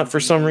a lot for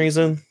some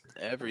reason.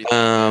 Everything.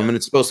 And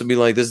it's supposed to be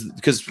like this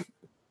because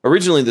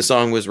originally the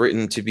song was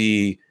written to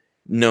be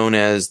known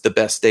as the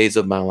best days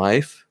of my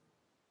life,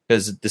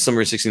 because the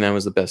summer of 69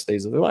 was the best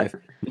days of their life.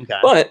 Okay.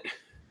 But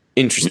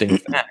interesting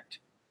fact,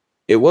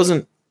 it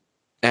wasn't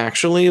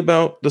actually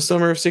about the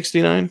summer of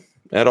 69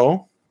 at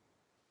all.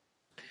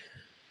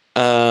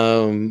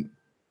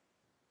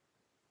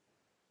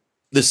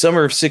 The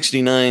summer of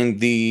 69,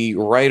 the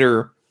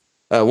writer,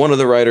 one of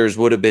the writers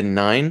would have been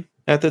 9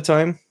 at the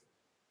time,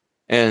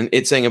 and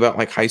it sang about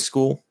like high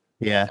school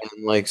Yeah.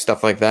 and like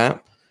stuff like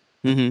that.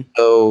 Mm-hmm.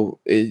 So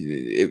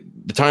the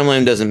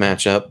timeline doesn't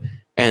match up,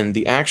 and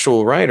the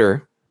actual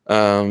writer,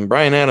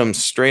 Brian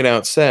Adams, straight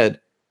out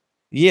said,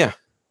 "Yeah,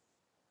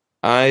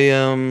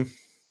 I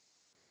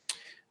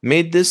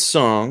made this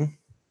song,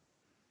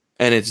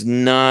 and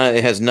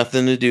it has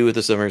nothing to do with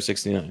the summer of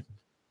 '69.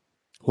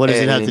 What does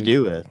it have to And-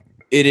 do with?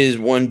 It is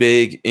one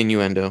big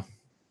innuendo.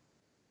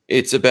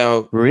 It's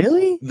about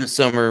Really? the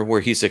summer where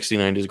he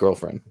 69'd his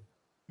girlfriend.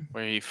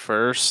 Where he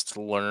first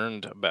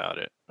learned about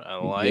it. I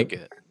like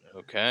it.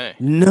 Okay.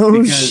 No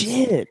Because-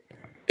 shit.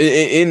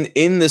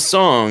 In the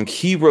song,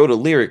 he wrote a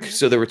lyric.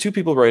 So there were two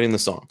people writing the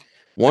song.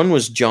 One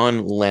was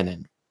John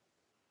Lennon,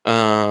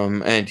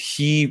 and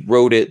he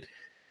wrote it.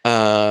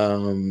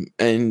 And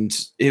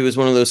it was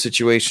one of those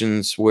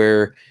situations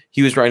where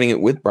he was writing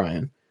it with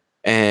Brian,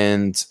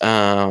 and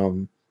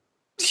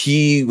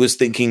he was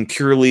thinking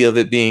purely of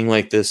it being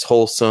like this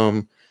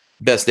wholesome,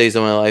 best days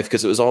of my life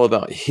because it was all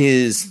about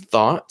his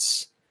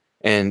thoughts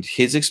and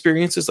his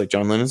experiences, like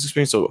John Lennon's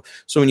experience. So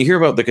when you hear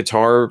about the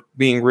guitar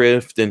being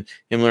riffed and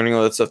him learning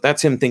all that stuff,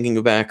 that's him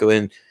thinking back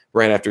when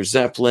right after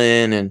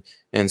Zeppelin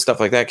and stuff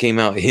like that came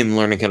out, him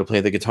learning how to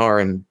play the guitar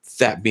and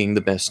that being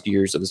the best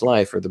years of his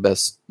life or the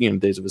best,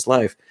 days of his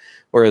life.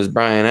 Whereas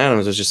Bryan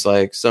Adams was just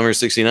like, summer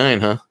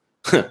 69, huh?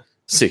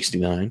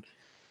 69.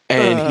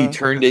 And he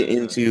turned it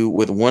into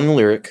with one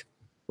lyric,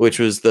 which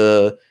was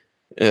the,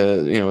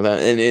 that.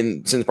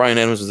 And since Bryan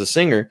Adams was a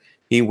singer,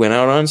 he went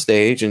out on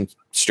stage and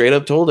straight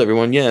up told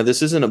everyone, yeah,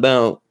 this isn't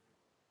about,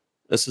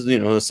 this is,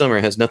 the summer.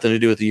 It has nothing to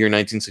do with the year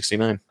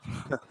 1969.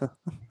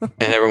 And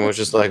everyone was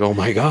just like, oh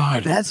my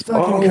God. That's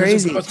fucking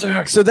crazy.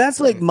 So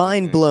that's like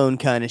mind blown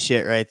kind of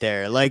shit right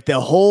there. Like the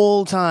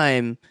whole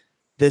time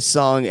this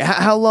song,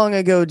 how long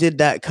ago did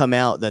that come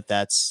out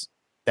that song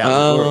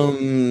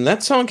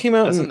came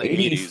out in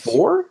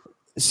 84?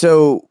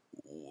 So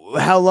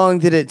how long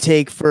did it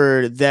take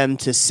for them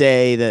to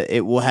say that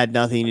it had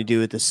nothing to do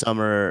with the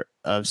summer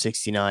of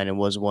 69 and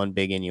was one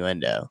big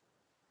innuendo?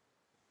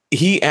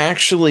 He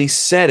actually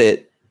said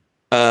it.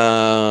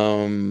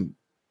 Let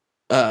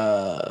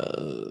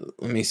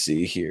me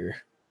see here.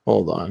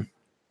 Hold on.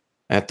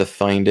 I have to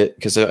find it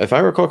because if I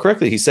recall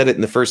correctly, he said it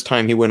in the first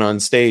time he went on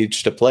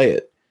stage to play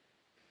it.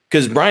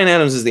 Because Bryan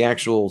Adams is the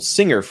actual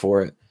singer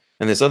for it,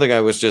 and this other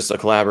guy was just a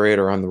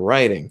collaborator on the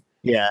writing.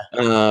 Yeah.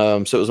 So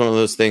it was one of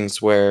those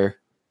things where,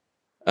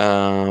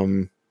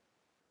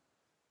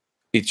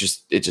 it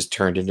just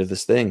turned into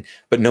this thing,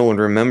 but no one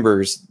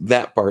remembers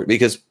that part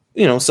because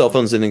cell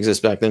phones didn't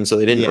exist back then, so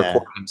they didn't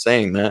record him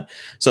saying that.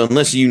 So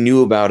unless you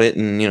knew about it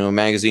and a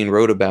magazine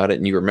wrote about it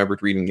and you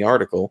remembered reading the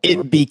article,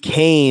 it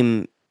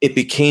became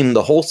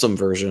the wholesome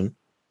version.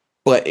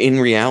 But in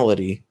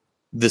reality,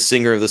 the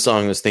singer of the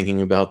song was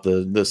thinking about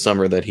the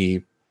summer that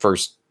he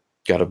first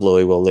got a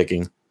blowy while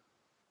licking.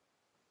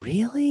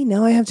 Really?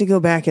 Now I have to go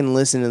back and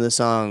listen to the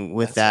song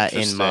with that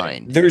in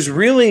mind. There's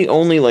really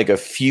only like a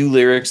few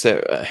lyrics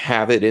that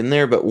have it in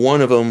there, but one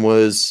of them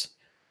was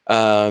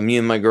me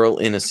and my girl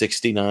in a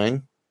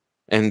 69.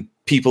 And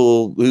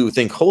people who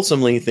think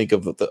wholesomely think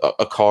of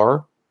a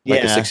car,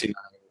 like a 69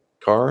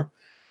 car.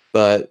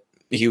 But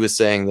he was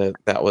saying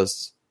that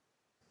was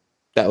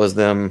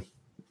them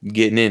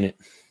getting in it.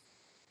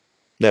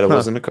 That it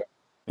wasn't a car.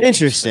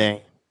 Interesting.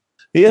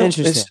 Yeah, it's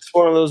just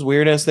one of those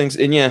weird ass things.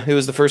 And yeah, it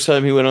was the first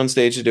time he went on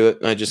stage to do it.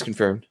 I just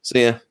confirmed. So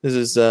yeah, this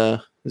is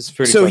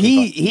pretty. So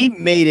he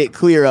made it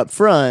clear up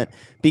front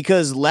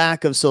because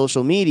lack of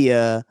social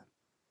media,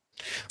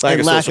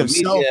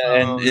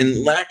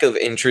 and lack of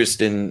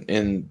interest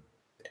in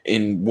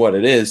what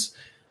it is.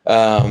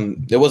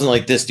 It wasn't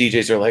like this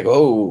DJs are like,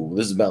 oh,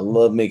 this is about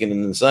love making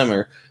in the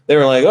summer. They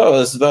were like, oh,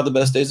 this is about the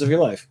best days of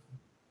your life.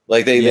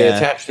 Like they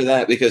attached to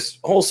that because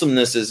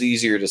wholesomeness is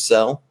easier to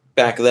sell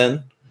back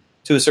then.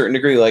 To a certain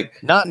degree, like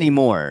not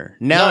anymore.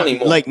 Now,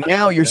 like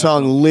now, your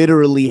song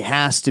literally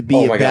has to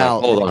be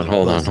about. God.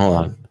 Hold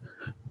on.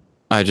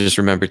 I just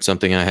remembered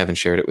something. I haven't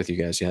shared it with you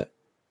guys yet.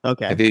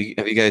 Okay. Have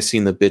you guys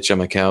seen the "Bitch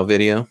I'm a Cow"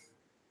 video?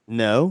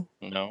 No.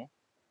 No.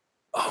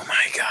 Oh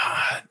my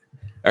God!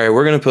 All right,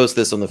 we're gonna post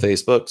this on the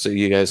Facebook so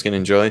you guys can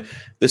enjoy.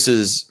 This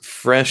is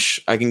fresh.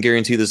 I can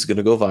guarantee this is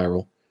gonna go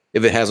viral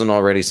if it hasn't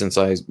already since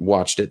I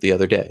watched it the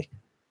other day.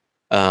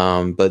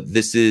 But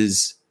this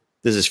is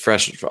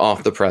fresh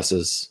off the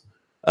presses.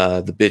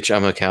 The "Bitch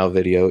I'm a Cow"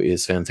 video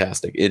is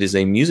fantastic. It is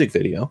a music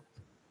video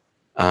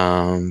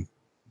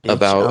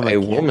about a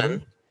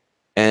woman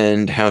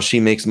and how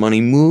she makes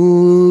money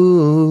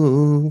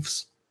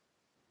moves.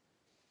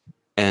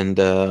 And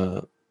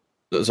so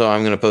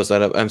I'm going to post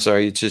that up. I'm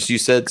sorry. It's just you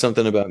said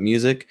something about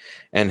music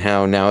and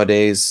how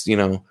nowadays,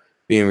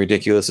 being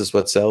ridiculous is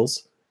what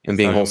sells and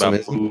being wholesome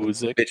is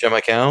music. "Bitch I'm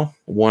a Cow."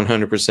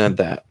 100%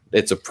 that.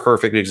 It's a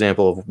perfect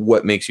example of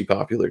what makes you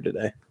popular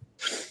today.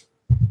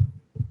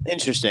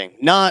 Interesting.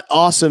 Not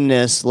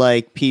awesomeness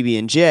like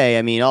PB&J.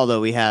 I mean, although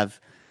we have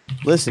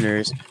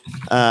listeners,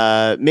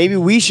 maybe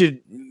we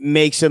should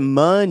make some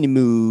money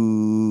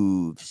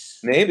moves.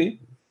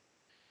 Maybe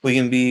we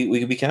can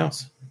be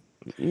cows.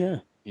 Yeah.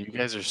 You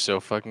guys are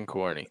so fucking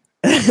corny.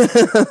 Hey,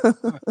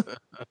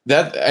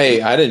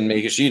 I didn't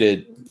make it. She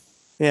did.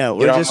 Yeah,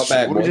 we're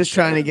just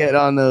trying to get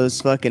on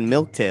those fucking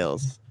milk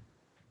tails.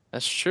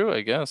 That's true,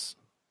 I guess.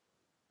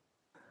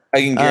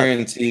 I can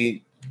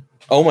guarantee.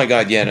 Oh my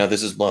God! Yeah, no,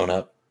 this is blown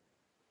up.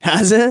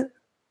 Has it?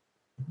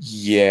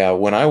 Yeah,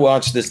 when I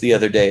watched this the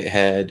other day, it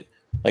had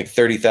like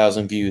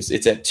 30,000 views.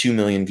 It's at 2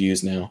 million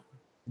views now.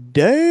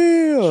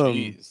 Damn.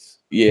 Jeez.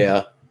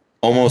 Yeah,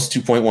 almost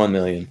 2.1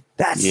 million.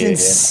 That's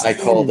insane. I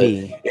called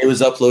it. It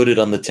was uploaded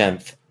on the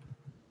 10th.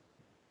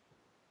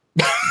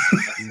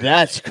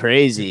 That's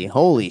crazy.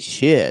 Holy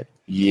shit.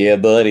 Yeah,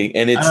 buddy.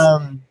 And it's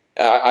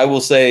I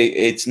will say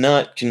it's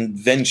not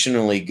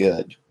conventionally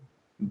good,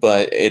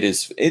 but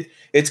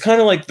it's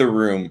kind of like The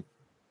Room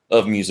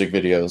of music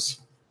videos.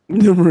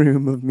 The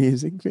Room of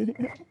music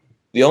video.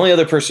 The only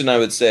other person I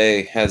would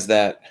say has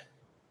that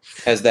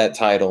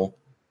title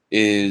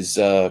is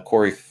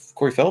Corey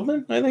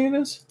Feldman, I think it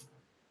is.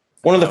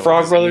 One of the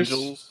Frog Brothers.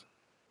 Angels?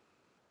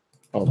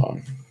 Hold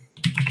on.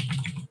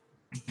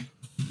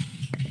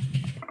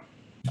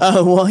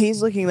 While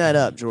he's looking that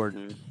up,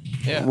 Jordan,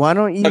 Yeah. why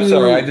don't you? I'm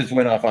sorry, I just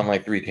went off on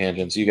like 3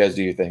 tangents. You guys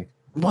do your thing.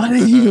 Why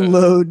don't you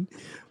load?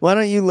 Why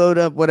don't you load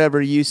up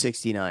whatever you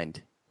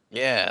 69'd?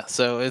 Yeah,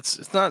 so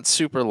it's not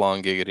super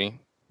long giggity,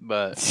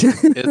 but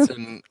it's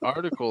an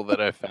article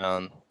that I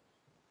found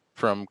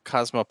from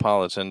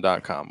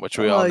cosmopolitan.com, which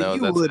we all know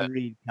you that's would that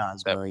read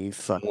Cosmo, you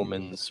fucking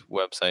woman's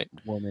website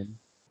woman.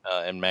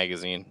 and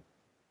magazine.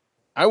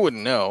 I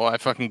wouldn't know. I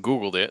fucking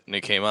Googled it and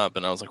it came up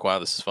and I was like, wow,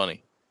 this is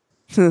funny.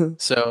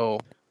 So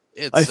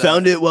it's I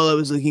found it while I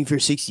was looking for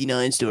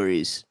 69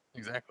 stories.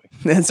 Exactly.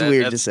 That's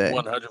weird to say.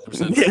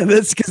 100%. Yeah,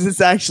 that's because it's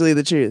actually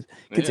the truth.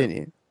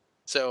 Continue.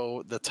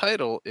 So the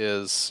title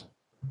is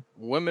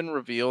Women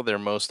Reveal Their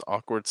Most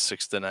Awkward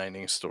 6 to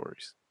 9ing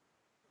Stories.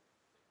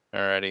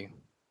 Alrighty.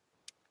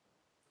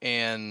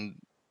 And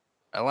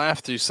I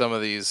laughed through some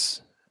of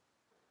these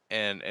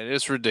and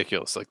it's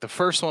ridiculous. Like the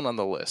first one on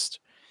the list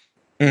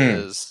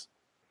is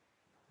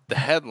the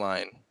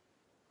headline,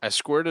 I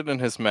squirted in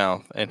his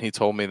mouth and he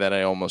told me that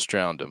I almost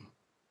drowned him.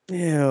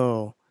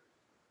 Ew.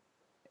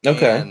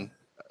 Okay. And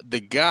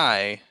the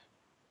guy,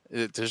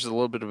 there's a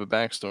little bit of a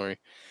backstory.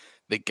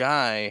 The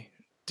guy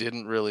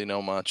didn't really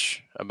know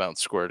much about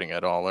squirting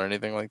at all or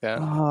anything like that.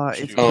 Oh,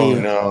 it's Oh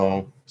cute.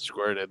 no.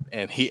 Squirted,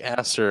 and he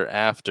asked her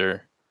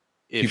after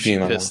if You she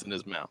peed on pissed in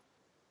his mouth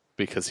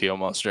because he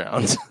almost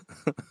drowned.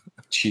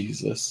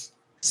 Jesus.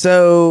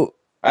 So,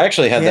 I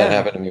actually had that Yeah.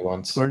 happen to me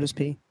once. where does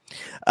pee?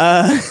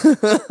 I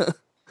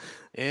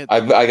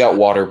got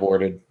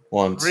waterboarded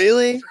once.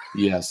 Really?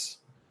 Yes.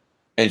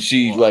 And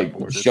she like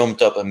Waterboarded.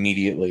 jumped up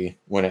immediately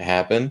when it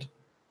happened.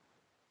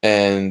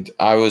 And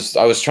I was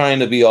trying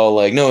to be all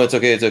like, no, it's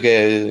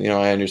okay, you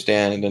know, I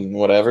understand and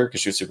whatever,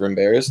 because she was super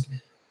embarrassed.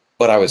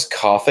 But I was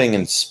coughing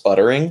and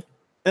sputtering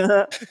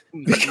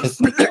because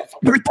I got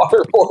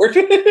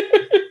waterboarded.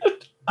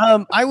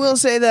 I will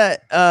say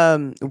that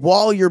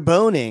while you're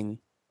boning,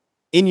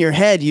 in your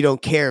head, you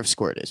don't care if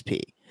squirt is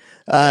pee.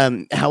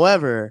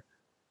 However,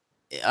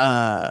 In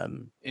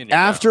your mouth.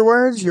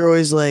 afterwards, you're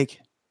always like,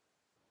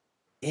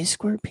 is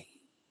squirt pee?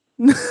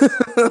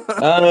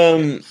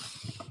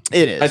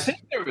 It is. I think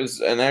there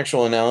was an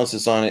actual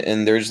analysis on it,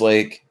 and there's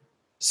like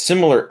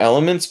similar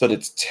elements, but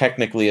it's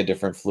technically a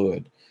different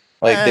fluid.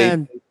 Like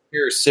they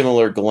hear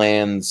similar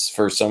glands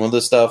for some of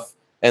the stuff,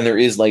 and there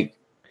is like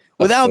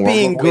a Without form of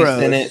being waste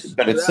gross. in it,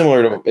 but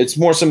it's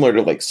more similar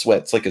to like sweat.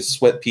 It's like a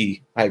sweat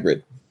pee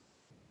hybrid.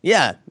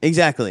 Yeah,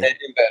 exactly. And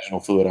vaginal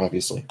fluid,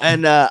 obviously.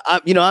 And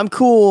I'm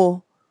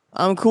cool.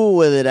 I'm cool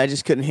with it. I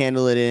just couldn't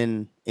handle it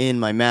in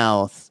my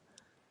mouth.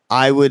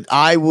 I would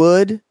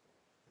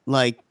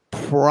like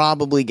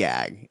probably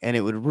gag, and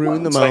it would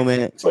ruin the It's like-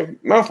 moment. it's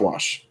like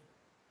mouthwash.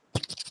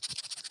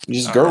 You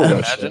just I gurgle can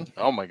that shit. imagine.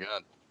 Oh my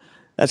god.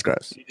 That's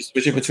gross. You just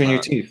swish it between your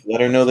teeth.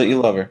 Let her know that you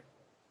love her.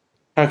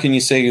 How can you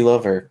say you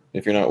love her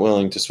if you're not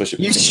willing to swish it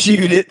You between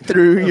shoot it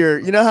through your.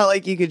 You know how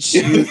like you could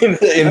shoot in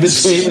between a the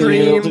stream,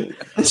 needle?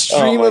 a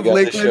stream my of God,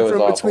 this liquid show is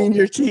from awful. between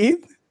your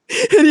teeth,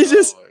 and you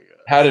just Oh my god.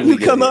 How did we you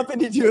get come here? up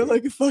and you do it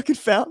like a fucking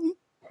fountain.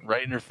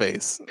 Right in her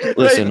face.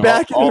 Listen, right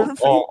back in all, her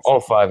all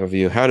 5 of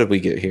you, how did we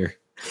get here?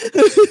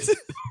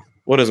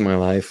 What is my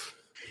life?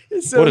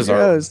 It's so What is our-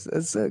 gross.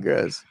 That's so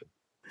gross.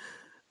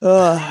 You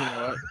know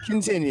what?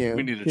 Continue.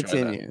 We need to try that.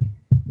 continue.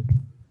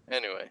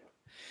 Anyway,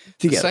 the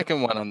Together.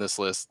 second one on this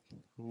list, a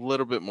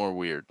little bit more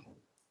weird.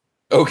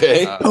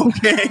 Okay.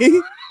 Okay.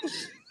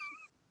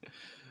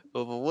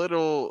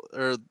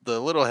 The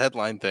little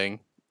headline thing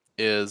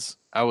is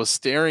I was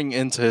staring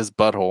into his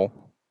butthole.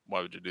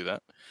 Why would you do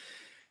that?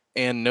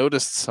 And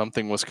noticed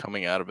something was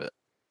coming out of it.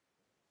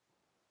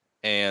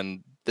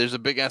 And there's a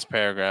big ass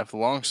paragraph.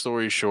 Long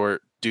story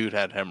short, dude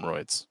had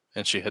hemorrhoids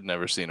and she had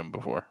never seen him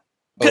before.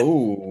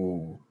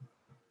 Oh.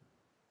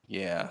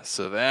 Yeah,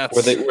 so that's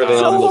Were they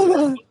So on hold the,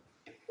 on.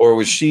 or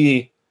was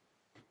she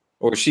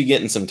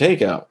getting some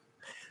takeout?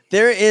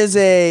 There is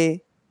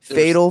a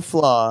fatal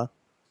flaw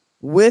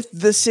with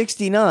the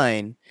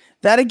 69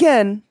 that,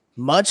 again,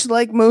 much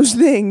like most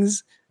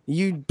things,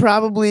 you'd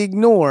probably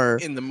ignore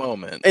in the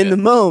moment. in the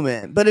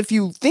moment. But if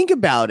you think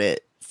about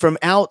it from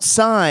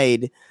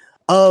outside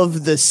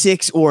of the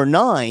 6 or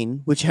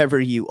 9, whichever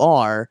you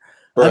are,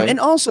 Right. and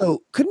also,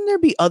 couldn't there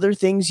be other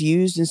things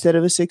used instead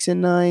of a 6 and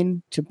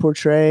 9 to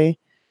portray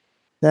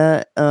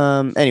that?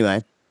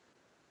 Anyway.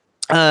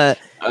 I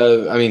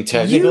mean,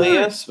 technically, You're-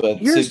 yes,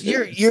 but you're the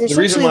reason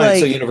essentially why it's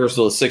so like-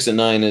 universal is 6 and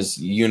 9 is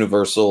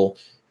universal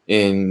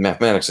in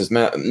mathematics. Is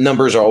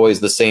numbers are always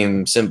the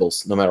same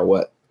symbols, no matter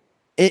what.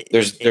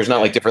 There's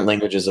not like different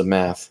languages of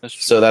math, That's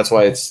true. so that's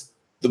why it's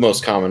the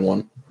most common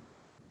one.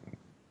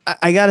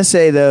 I gotta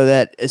say though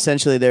that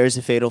essentially there is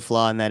a fatal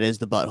flaw, and that is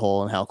the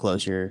butthole and how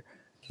close you're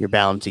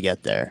bound to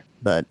get there.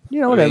 But you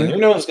know, I whatever. mean, your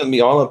nose is going to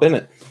be all up in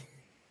it.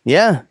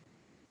 Yeah,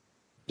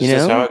 It's You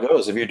just know? how it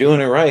goes. If you're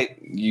doing it right,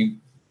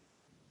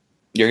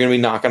 you're going to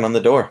be knocking on the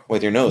door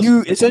with your nose.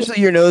 you essentially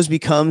your nose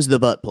becomes the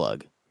butt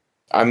plug.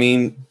 I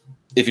mean,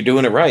 if you're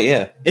doing it right,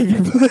 yeah.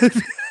 If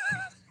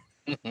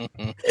you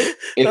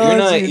If Oh, you're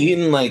not dude.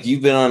 eating like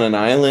you've been on an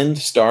island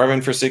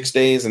starving for 6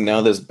 days and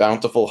now this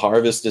bountiful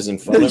harvest is in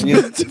front of you,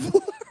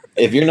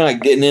 if you're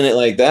not getting in it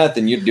like that,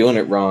 then you're doing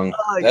it wrong.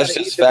 Oh, you That's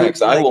gotta just eat the facts.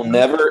 booty I like will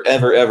never,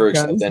 ever, ever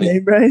Trying to accept say,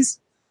 anything. Bryce?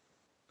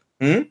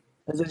 Hmm?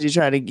 I said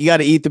you got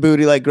to eat the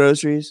booty like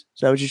groceries.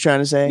 Is that what you're trying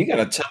to say? You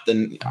gotta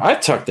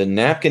tuck the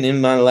napkin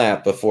in my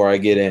lap before I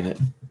get in it.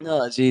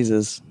 Oh,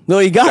 Jesus. No,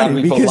 you got Gotta to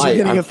be because polite.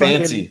 you're going I'm to get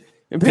fancy.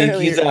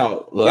 Apparently Pinkies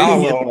out.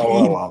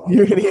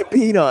 You're going to get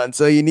peed on,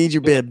 so you need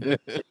your bib.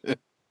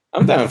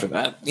 I'm down for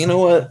that. You know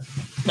what?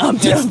 I'm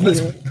down for Let's,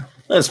 it.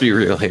 let's be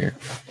real here.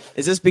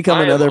 Is this become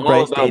I am another all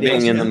Bryce about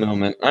dating being in the show?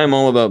 moment. I'm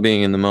all about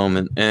being in the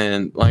moment.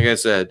 And like I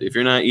said, if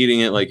you're not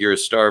eating it like you're a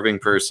starving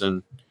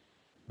person,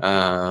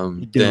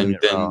 doing then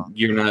it wrong.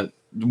 you're not.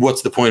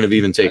 What's the point of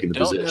even taking I the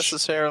don't position?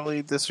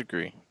 necessarily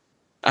disagree.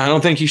 I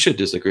don't think you should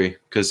disagree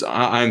because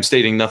I'm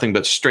stating nothing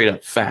but straight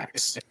up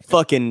facts.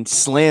 Fucking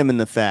slamming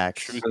the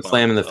facts. Truth I'm bomb.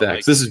 slamming the I'll facts.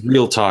 make This is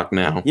real talk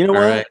now. You know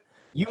all what? right?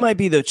 You might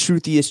be the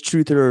truthiest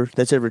truther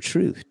that's ever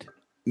truthed.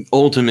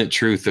 Ultimate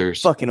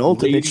truthers. Fucking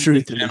ultimate Ladies and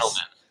truthers.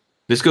 gentlemen,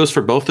 this goes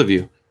for both of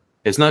you.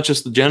 It's not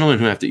just the gentlemen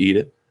who have to eat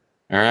it.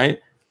 All right?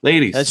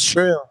 Ladies, That's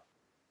true.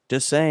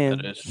 Just saying.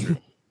 That is true.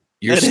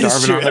 you're that is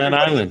starving true. on that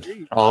Everybody island.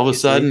 agrees, All of a obviously.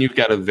 sudden, you've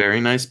got a very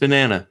nice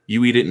banana.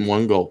 You eat it in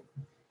one gulp.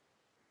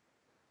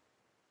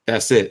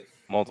 That's it.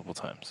 Multiple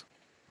times.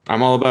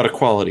 I'm all about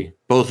equality.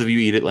 Both of you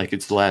eat it like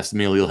it's the last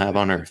meal you'll have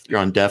on earth. You're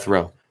on death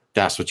row.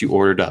 That's what you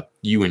ordered up.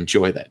 You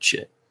enjoy that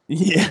shit.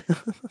 Yeah.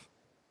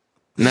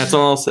 And that's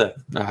all I'll say.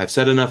 I've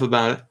said enough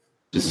about it.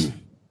 Just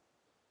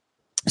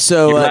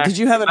So, your lack- did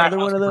you have your another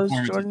one of those,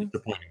 performance is Jordan?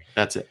 disappointing.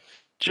 That's it.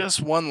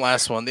 Just one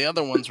last one. The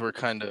other ones were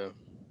kind of.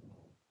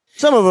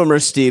 Some of them are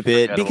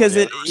stupid Forgettable, because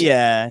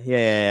yeah. it.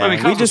 Yeah. I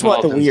mean, We just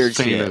want the Cosmopolitan's weird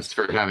shit. famous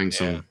for having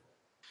some Yeah.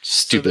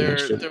 stupid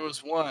so shit. there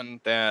was one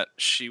that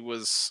she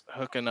was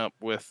hooking up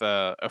with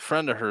a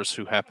friend of hers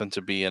who happened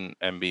to be an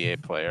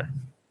NBA player.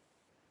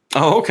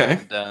 Oh,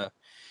 okay. And,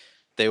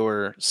 they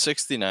were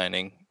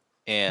 69ing,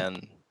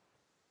 and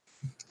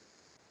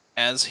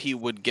as he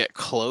would get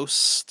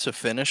close to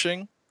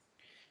finishing,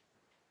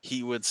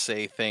 he would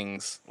say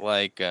things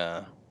like,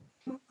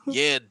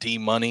 "Yeah, D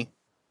Money,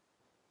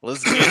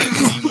 let's get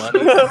it, D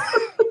Money."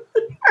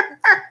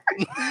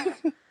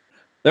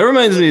 That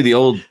reminds me of the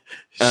old.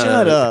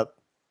 Shut up.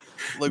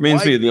 Like,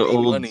 Reminds why me of the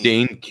D-Money? old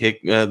Dane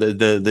kick,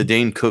 the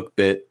Dane Cook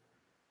bit,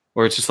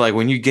 where it's just like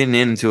when you're getting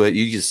into it,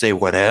 you just say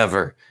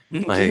whatever.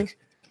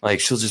 Like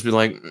she'll just be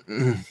like,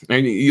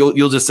 and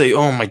you'll just say,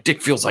 "Oh, my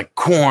dick feels like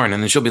corn,"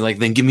 and then she'll be like,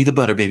 "Then give me the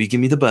butter, baby, give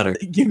me the butter."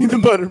 Give me the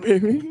butter,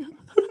 baby.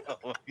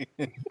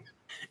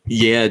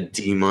 Yeah,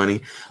 D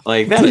Money.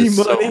 Like that is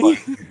so D-Money.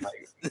 funny.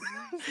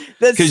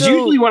 That's Because so,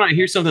 usually when I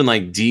hear something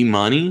like D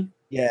Money,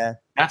 yeah.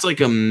 that's like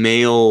a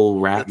male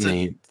rap That's a-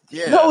 name.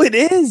 Yeah, No, it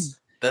is.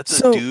 that's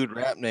so- a dude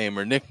rap name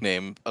or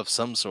nickname of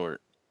some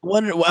sort. I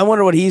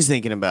wonder what he's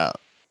thinking about.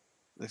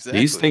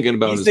 Exactly. He's thinking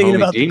about He's his thinking homie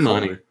about D the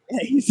Money. corn. Yeah,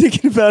 he's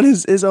thinking about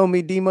his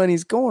homie D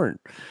Money's corn.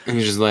 And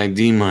he's just like,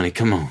 D Money,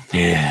 come on.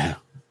 Yeah.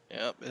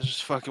 Yep, it's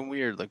just fucking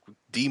weird. Like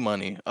D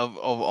Money of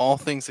all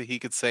things that he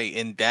could say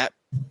in that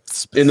In the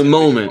specific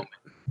moment.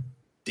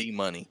 D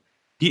Money.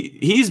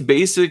 He's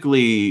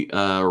basically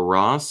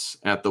Ross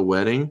at the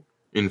wedding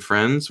in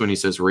Friends when he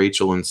says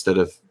Rachel instead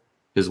of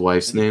his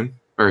wife's name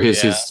or his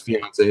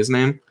fiance's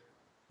name.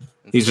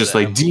 He's just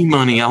like, D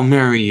Money, I'll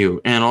marry you,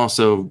 and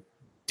also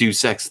do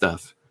sex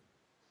stuff.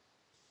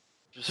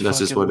 That's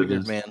just what it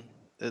is. man.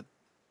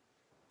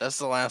 That's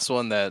the last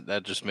one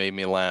that just made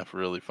me laugh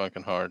really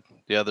fucking hard.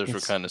 The others were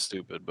It's- kind of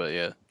stupid, but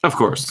yeah, Of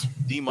course,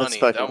 D Money.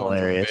 fucking That one's my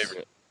hilarious.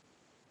 favorite.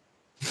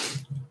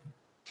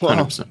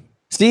 100%.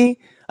 See,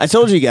 I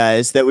told you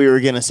guys that we were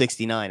gonna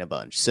 69 a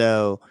bunch,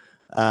 so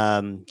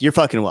you're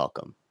fucking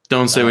welcome.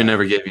 Don't say we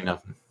never gave you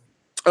nothing.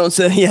 Don't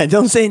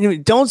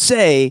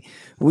say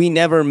we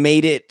never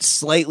made it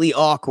slightly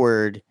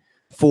awkward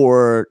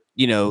for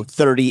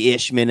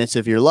 30-ish minutes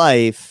of your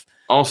life.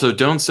 Also,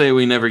 don't say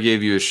we never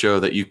gave you a show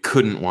that you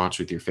couldn't watch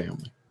with your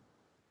family.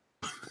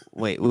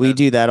 Wait, we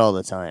do that all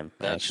the time.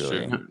 That's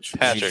Actually, true.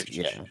 Patrick,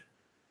 Yeah,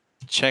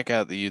 check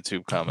out the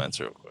YouTube comments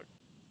real quick.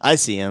 I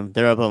see them.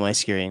 They're up on my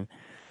screen.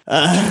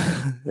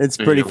 It's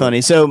There pretty you go. funny.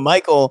 So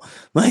Michael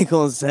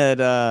said.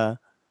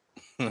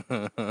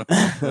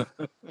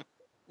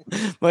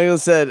 Michael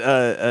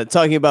said,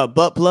 talking about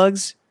butt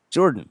plugs.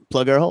 Jordan,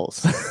 plug our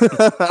holes.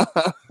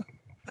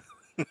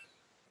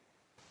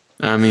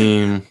 I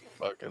mean,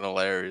 Fucking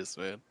hilarious,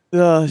 man.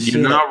 Oh, you're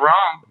shit. not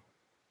wrong.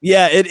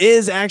 Yeah, it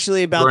is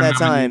actually about Jordan, that I'm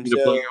gonna time. need you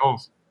to So, plug your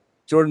holes.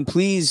 Jordan,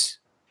 please.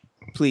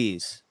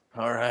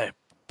 All right,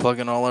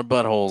 plugging all our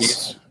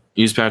buttholes.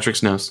 Use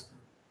Patrick's nose.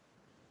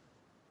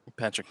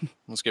 Patrick,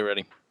 let's get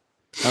ready.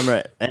 I'm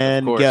right.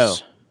 And Of go.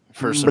 course,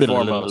 first and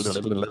foremost,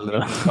 you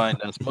can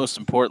find us most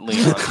importantly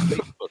on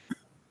Facebook.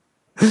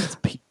 It's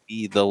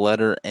PB, the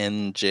letter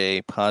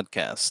NJ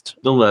podcast.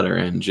 The letter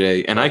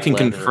NJ. And I can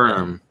Letter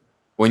confirm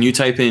when you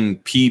type in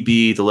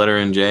PB, the letter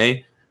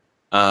NJ,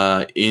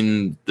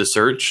 in the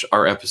search,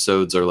 our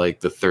episodes are like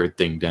the third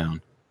thing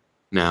down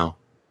now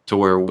to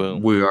where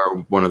Boom. we are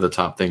one of the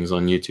top things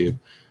on YouTube.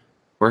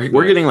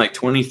 We're getting like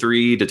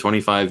 23 to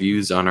 25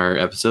 views on our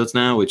episodes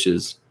now, which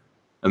is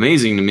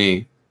amazing to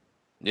me.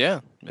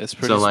 Yeah, it's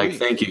pretty So like, sweet.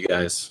 thank you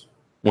guys.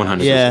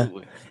 100%. Yeah.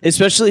 Absolutely.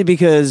 Especially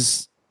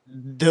because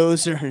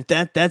those are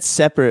that's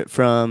separate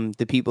from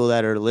the people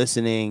that are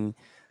listening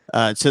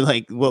to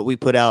like what we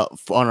put out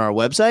on our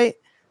website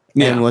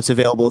Yeah. and what's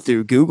available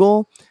through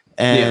Google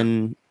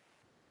and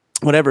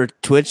whatever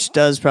Twitch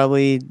does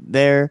probably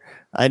there.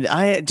 I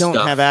don't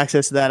Stuff. have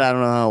access to that. I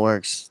don't know how it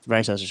works.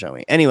 Bryce has to show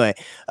me. Anyway,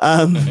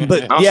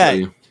 but I'll yeah, show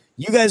you.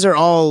 you guys are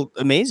all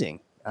amazing.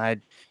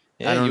 I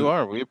Yeah, don't- you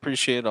are. We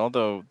appreciate all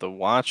the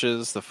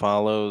watches, the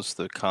follows,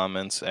 the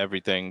comments,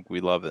 everything.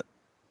 We love it.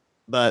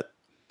 But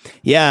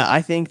yeah,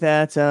 I think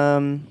that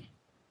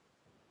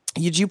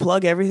did you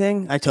plug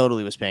everything? I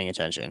totally was paying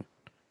attention.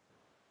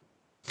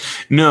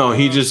 No,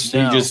 he just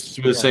No. was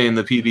Yeah. saying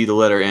the PB, the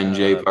letter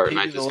NJ part, and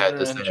I PB, just the had to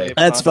letter say. NJ.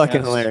 That's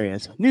fucking Podcast.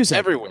 hilarious. News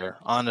Everywhere,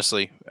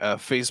 honestly.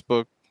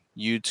 Facebook,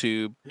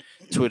 YouTube,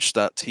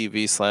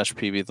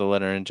 twitch.tv/PB the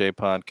letter NJ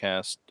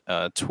podcast,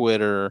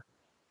 Twitter,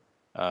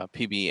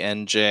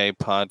 PBNJ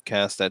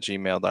podcast at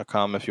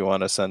gmail.com if you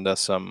want to send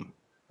us some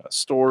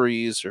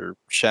stories or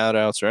shout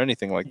outs or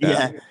anything like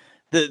that. Yeah.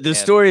 The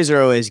stories are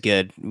always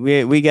good.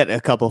 We get a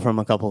couple from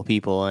a couple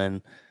people,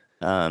 and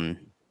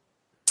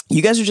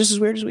you guys are just as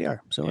weird as we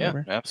are. So Yeah,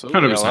 whatever. absolutely.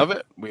 100%. I love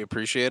it. We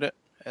appreciate it.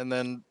 And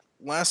then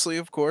lastly,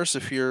 of course,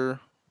 if you're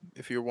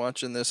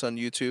watching this on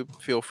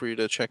YouTube, feel free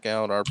to check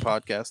out our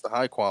podcast, the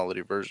high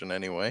quality version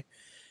anyway.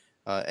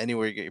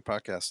 Anywhere you get your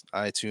podcast,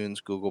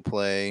 iTunes, Google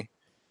Play,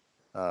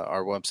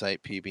 our website,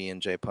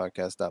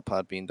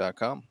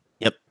 pbnjpodcast.podbean.com.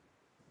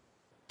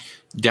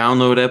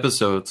 Download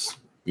episodes.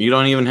 You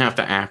don't even have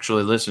to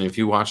actually listen. If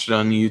you watched it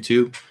on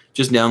YouTube,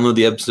 just download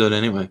the episode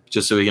anyway,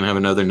 just so we can have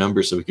another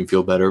number so we can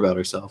feel better about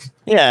ourselves.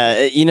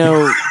 Yeah, you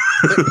know,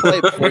 Hit play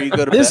before you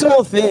go to this bed.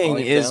 whole thing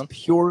Volume is down.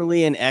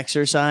 purely an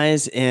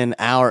exercise in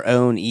our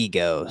own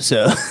ego.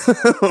 So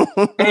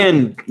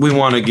And we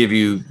want to give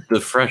you the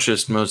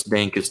freshest, most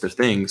dankest of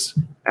things.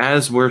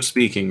 As we're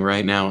speaking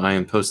right now, I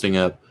am posting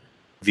up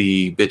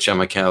the Bitch I'm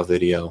a Cow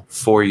video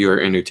for your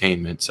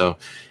entertainment. So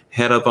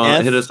hit us up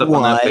on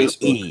that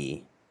Facebook.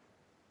 FYE.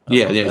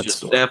 Yeah, Oh,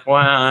 just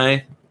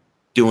FYI,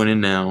 doing it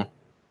now.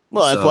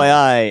 Well, So-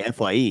 FYI,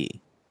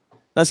 FYE.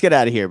 Let's get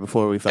out of here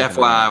before we fucking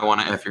FYI, I want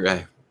to F your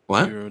A.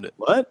 What? You ruined it.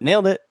 What?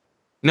 Nailed it.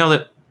 Nailed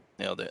it.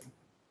 Nailed it.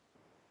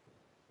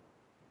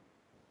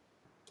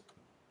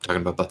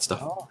 Talking about butt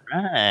stuff. All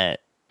right.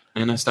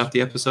 And I stopped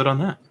the episode on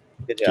that.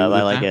 Good Do job. I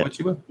with like that it. what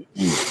you will.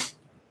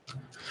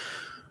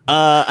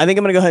 I think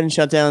I'm gonna go ahead and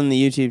shut down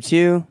the YouTube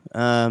too.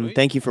 Sweet.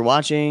 Thank you for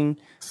watching.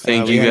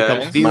 Thank we you had a guys,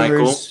 couple viewers.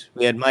 Michael.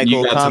 We had Michael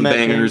You got some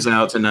commenting. bangers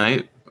out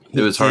tonight. He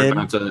It was hard did.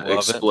 not to Love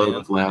explode it, man.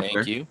 with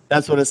laughter. Thank you.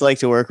 That's what it's like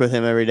to work with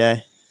him every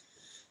day.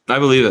 I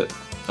believe it.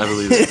 I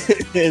believe it.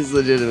 It's I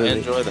legitimately.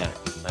 enjoy that.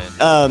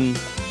 I enjoy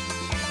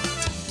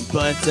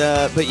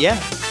But yeah,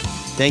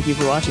 thank you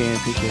for watching. I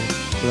appreciate it.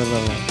 Blah,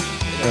 blah, blah.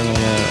 Blah, blah,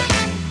 blah.